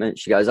my treatment.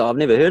 She goes, "Oh, I've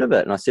never heard of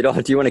it." And I said, "Oh,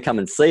 do you want to come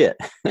and see it?"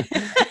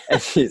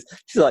 And she's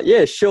like,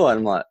 "Yeah, sure." And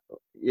I'm like,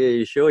 "Yeah,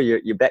 you sure?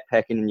 You're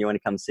backpacking and you want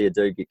to come see a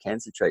dude get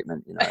cancer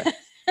treatment,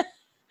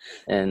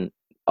 And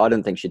I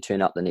didn't think she'd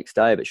turn up the next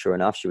day, but sure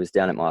enough, she was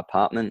down at my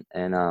apartment,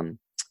 and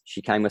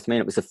she came with me.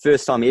 And it was the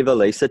first time ever,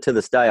 Lisa, to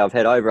this day, I've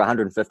had over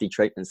 150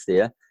 treatments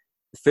there.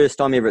 The first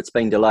time ever it's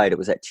been delayed. It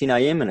was at 10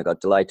 a.m. and it got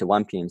delayed to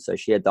 1 p.m. So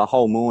she had the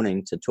whole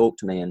morning to talk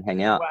to me and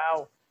hang out.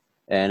 Wow.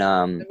 And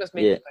and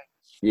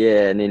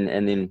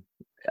then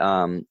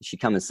she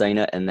come and seen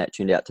it, and that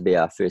turned out to be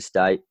our first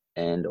date.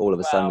 And all of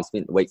a sudden we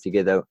spent the week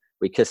together.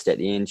 We kissed at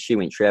the end. She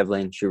went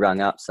traveling. She rang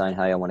up saying,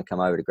 "Hey, I want to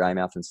come over to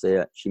Greymouth and see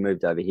it." She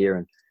moved over here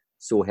and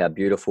saw how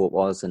beautiful it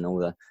was, and all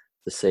the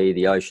sea,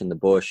 the ocean, the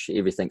bush,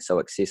 everything so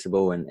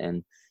accessible.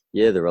 And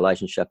the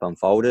relationship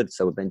unfolded.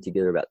 So we've been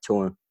together about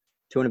two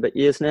and a bit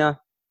years now.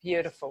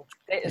 Beautiful.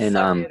 That is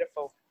so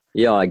beautiful.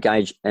 Yeah,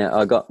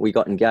 we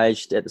got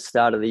engaged at the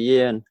start of the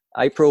year in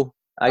April.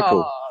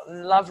 Oh,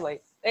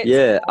 lovely.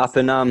 That's up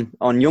in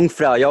on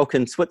Jungfrau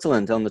in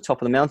Switzerland, on the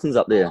top of the mountains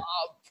up there.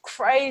 Oh,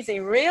 crazy,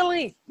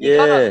 really?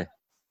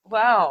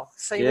 Wow.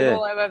 So you went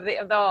all over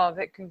there. Oh,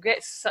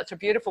 that's such a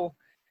beautiful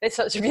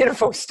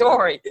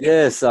story.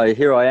 Yeah, so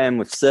here I am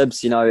with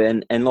Sibs,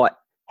 and like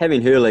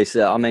having her,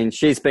 Lisa, I mean,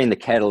 she's been the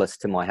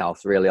catalyst to my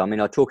health, really. I mean,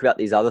 I talk about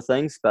these other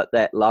things, but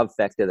that love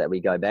factor that we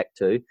go back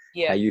to,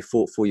 how you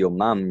fought for your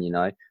mum,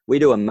 we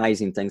do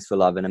amazing things for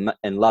love,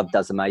 and love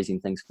does amazing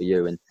things for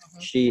you. And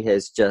she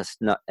has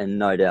just,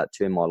 no doubt,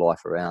 turned my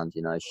life around.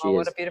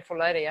 What a beautiful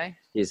lady, eh?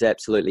 She's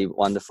absolutely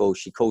wonderful.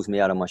 She calls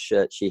me out on my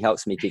shit. She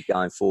helps me keep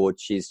going forward.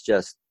 She's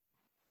just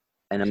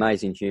an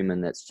amazing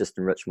human that's just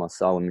enriched my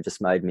soul and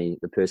just made me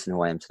the person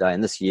who I am today.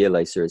 And this year,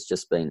 Lisa, has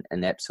just been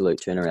an absolute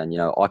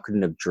turnaround. I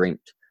couldn't have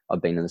dreamt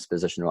I've been in this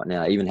position right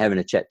now, even having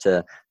a chat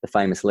to the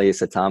famous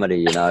Lisa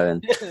Tamati,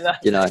 and,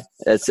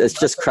 it's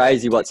just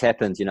crazy what's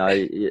happened,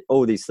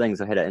 all these things.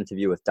 I had an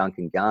interview with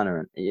Duncan Garner,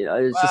 and,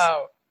 it's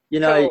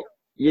cool.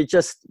 you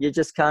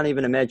just can't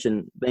even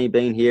imagine me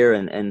being here.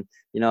 And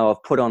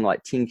I've put on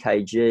like 10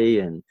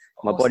 kg and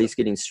my body's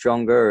getting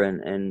stronger.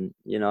 And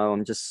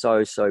I'm just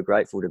so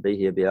grateful to be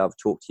here, be able to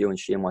talk to you and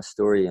share my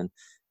story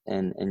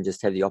and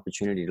just have the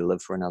opportunity to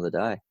live for another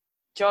day.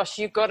 Josh,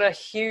 you've got a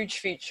huge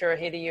future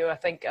ahead of you. I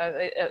think,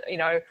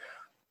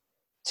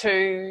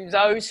 to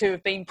those who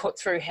have been put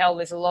through hell,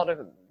 there's a lot of,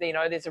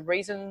 there's a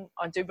reason.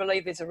 I do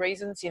believe there's a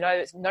reason.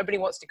 Nobody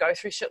wants to go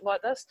through shit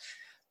like this.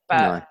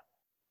 But,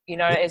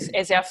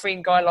 as our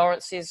friend Guy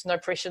Lawrence says, no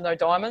pressure, no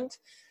diamond.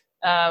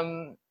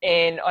 And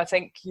I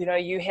think,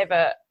 you have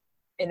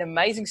an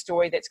amazing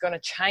story that's going to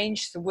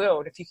change the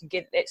world if you can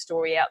get that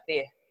story out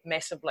there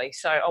massively.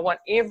 So I want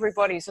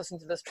everybody who's listening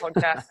to this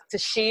podcast to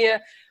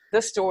share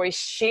this story,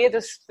 share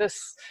this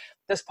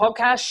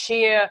podcast,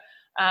 share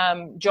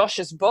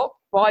Josh's book,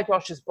 buy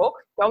Josh's book,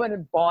 go in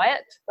and buy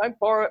it. Don't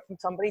borrow it from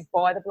somebody,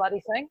 buy the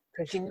bloody thing,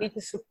 because you need to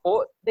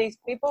support these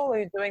people who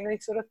are doing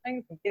these sort of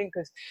things.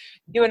 Because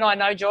you and I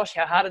know, Josh,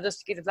 how hard it is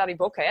to get a bloody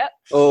book out.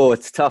 Oh,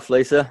 it's tough,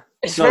 Lisa.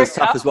 It's not as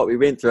tough as what we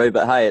went through,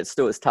 but hey, it's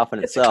tough in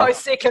itself.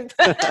 It's a close second.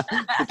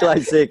 It's a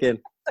close second.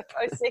 A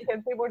close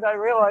second. People don't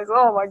realise,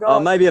 oh my God. Oh,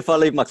 maybe if I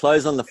leave my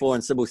clothes on the floor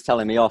and Sybil's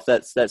telling me off,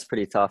 that's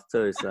pretty tough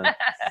too. So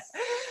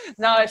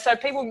no, so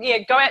people,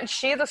 go out and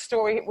share the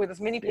story with as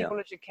many people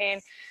as you can.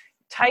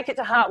 Take it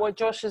to heart what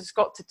Josh has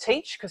got to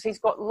teach, because he's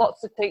got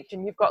lots to teach,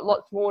 and you've got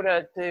lots more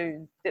to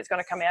do that's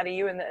going to come out of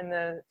you in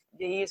the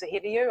years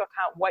ahead of you. I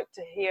can't wait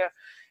to hear,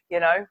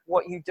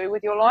 what you do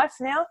with your life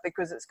now,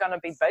 because it's going to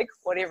be big,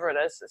 whatever it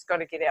is. It's got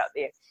to get out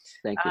there.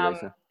 Thank you,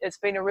 Lisa. It's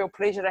been a real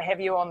pleasure to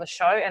have you on the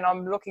show, and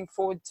I'm looking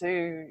forward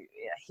to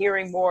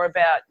hearing more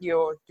about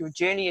your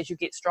journey as you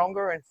get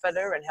stronger and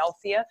fitter and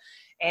healthier,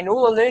 and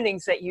all the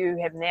learnings that you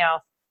have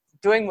now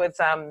doing with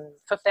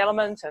Fifth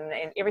Element and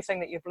everything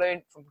that you've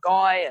learned from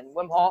Guy and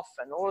Wim Hof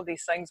and all of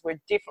these things. We're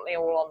definitely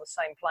all on the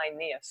same plane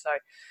there. So,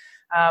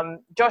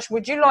 Josh,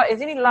 is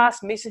there any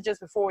last messages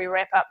before we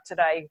wrap up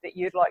today that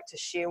you'd like to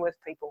share with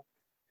people?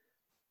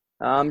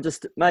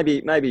 Just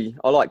maybe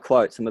I like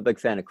quotes. I'm a big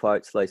fan of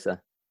quotes,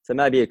 Lisa. So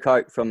maybe a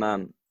quote from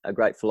a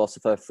great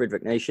philosopher,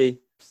 Friedrich Nietzsche.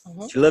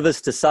 To live is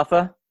to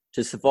suffer,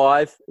 to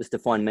survive is to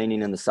find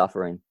meaning in the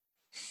suffering.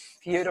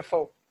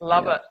 Beautiful.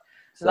 Love it.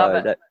 So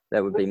Love it.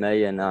 That would be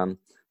me. And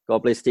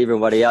God bless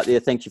everybody out there.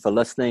 Thank you for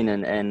listening.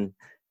 And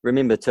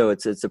remember too,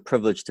 it's a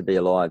privilege to be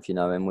alive,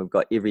 and we've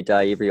got every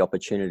day, every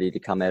opportunity to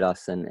come at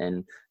us,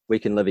 and we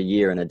can live a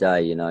year in a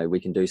day. We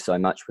can do so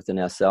much within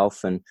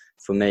ourselves. And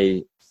for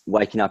me,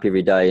 waking up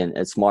every day, and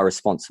it's my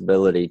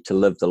responsibility to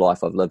live the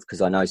life I've lived,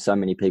 because I know so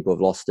many people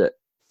have lost it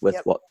with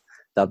what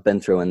they've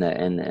been through in that,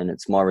 and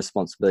it's my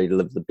responsibility to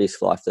live the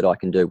best life that I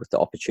can do with the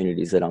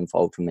opportunities that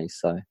unfold for me.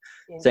 So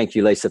thank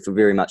you, Lisa, for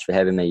very much for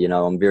having me.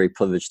 I'm very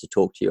privileged to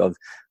talk to you.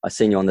 I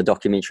seen you on the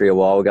documentary a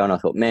while ago, and I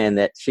thought,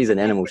 man, she's an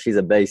animal, she's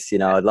a beast.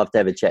 I'd love to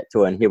have a chat to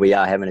her, and here we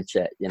are having a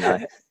chat.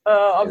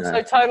 I'm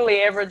so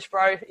totally average,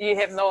 bro. You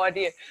have no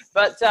idea.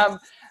 But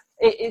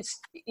it's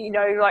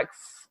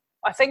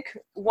I think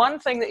one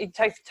thing that you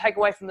take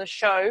away from the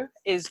show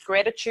is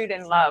gratitude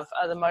and love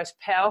are the most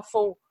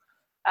powerful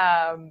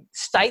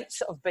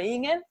states of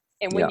being in.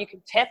 And when you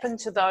can tap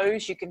into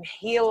those, you can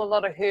heal a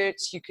lot of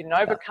hurts, you can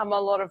overcome a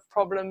lot of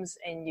problems,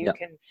 and you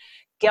can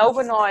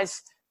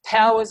galvanize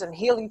powers and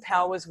healing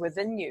powers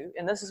within you.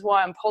 And this is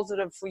why I'm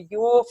positive for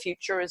your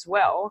future as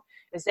well,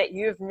 is that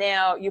you've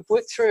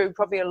worked through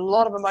probably a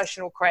lot of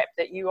emotional crap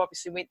that you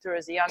obviously went through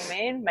as a young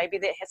man. Maybe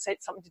that has had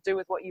something to do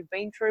with what you've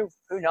been through,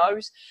 who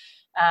knows.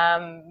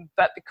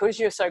 But because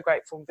you're so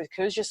grateful,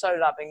 because you're so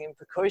loving, and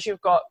because you've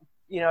got,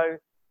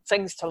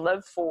 things to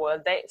live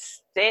for, that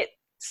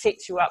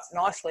sets you up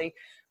nicely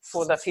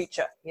for the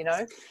future,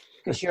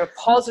 because you're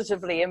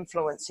positively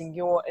influencing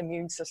your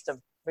immune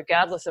system,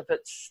 regardless if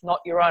it's not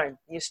your own.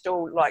 You're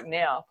still, like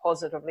now,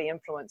 positively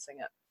influencing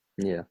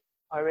it. Yeah.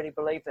 I really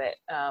believe that.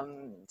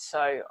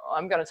 So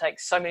I'm going to take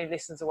so many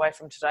lessons away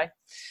from today.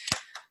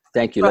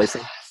 Thanks,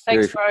 Lisa.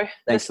 Thanks, bro.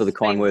 Thanks for the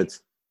kind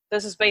words.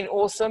 This has been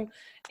awesome.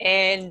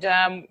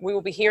 And we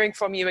will be hearing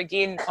from you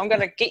again. I'm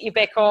going to get you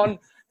back on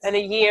in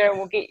a year, and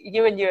we'll get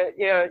you and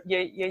your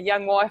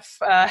young wife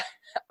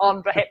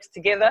on perhaps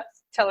together,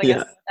 telling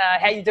us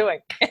how you're doing.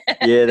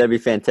 Yeah, that'd be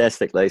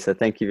fantastic, Lisa.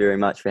 Thank you very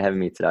much for having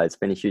me today. It's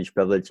been a huge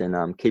privilege,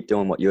 and keep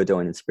doing what you're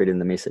doing and spreading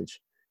the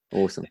message.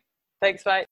 Awesome. Thanks, mate.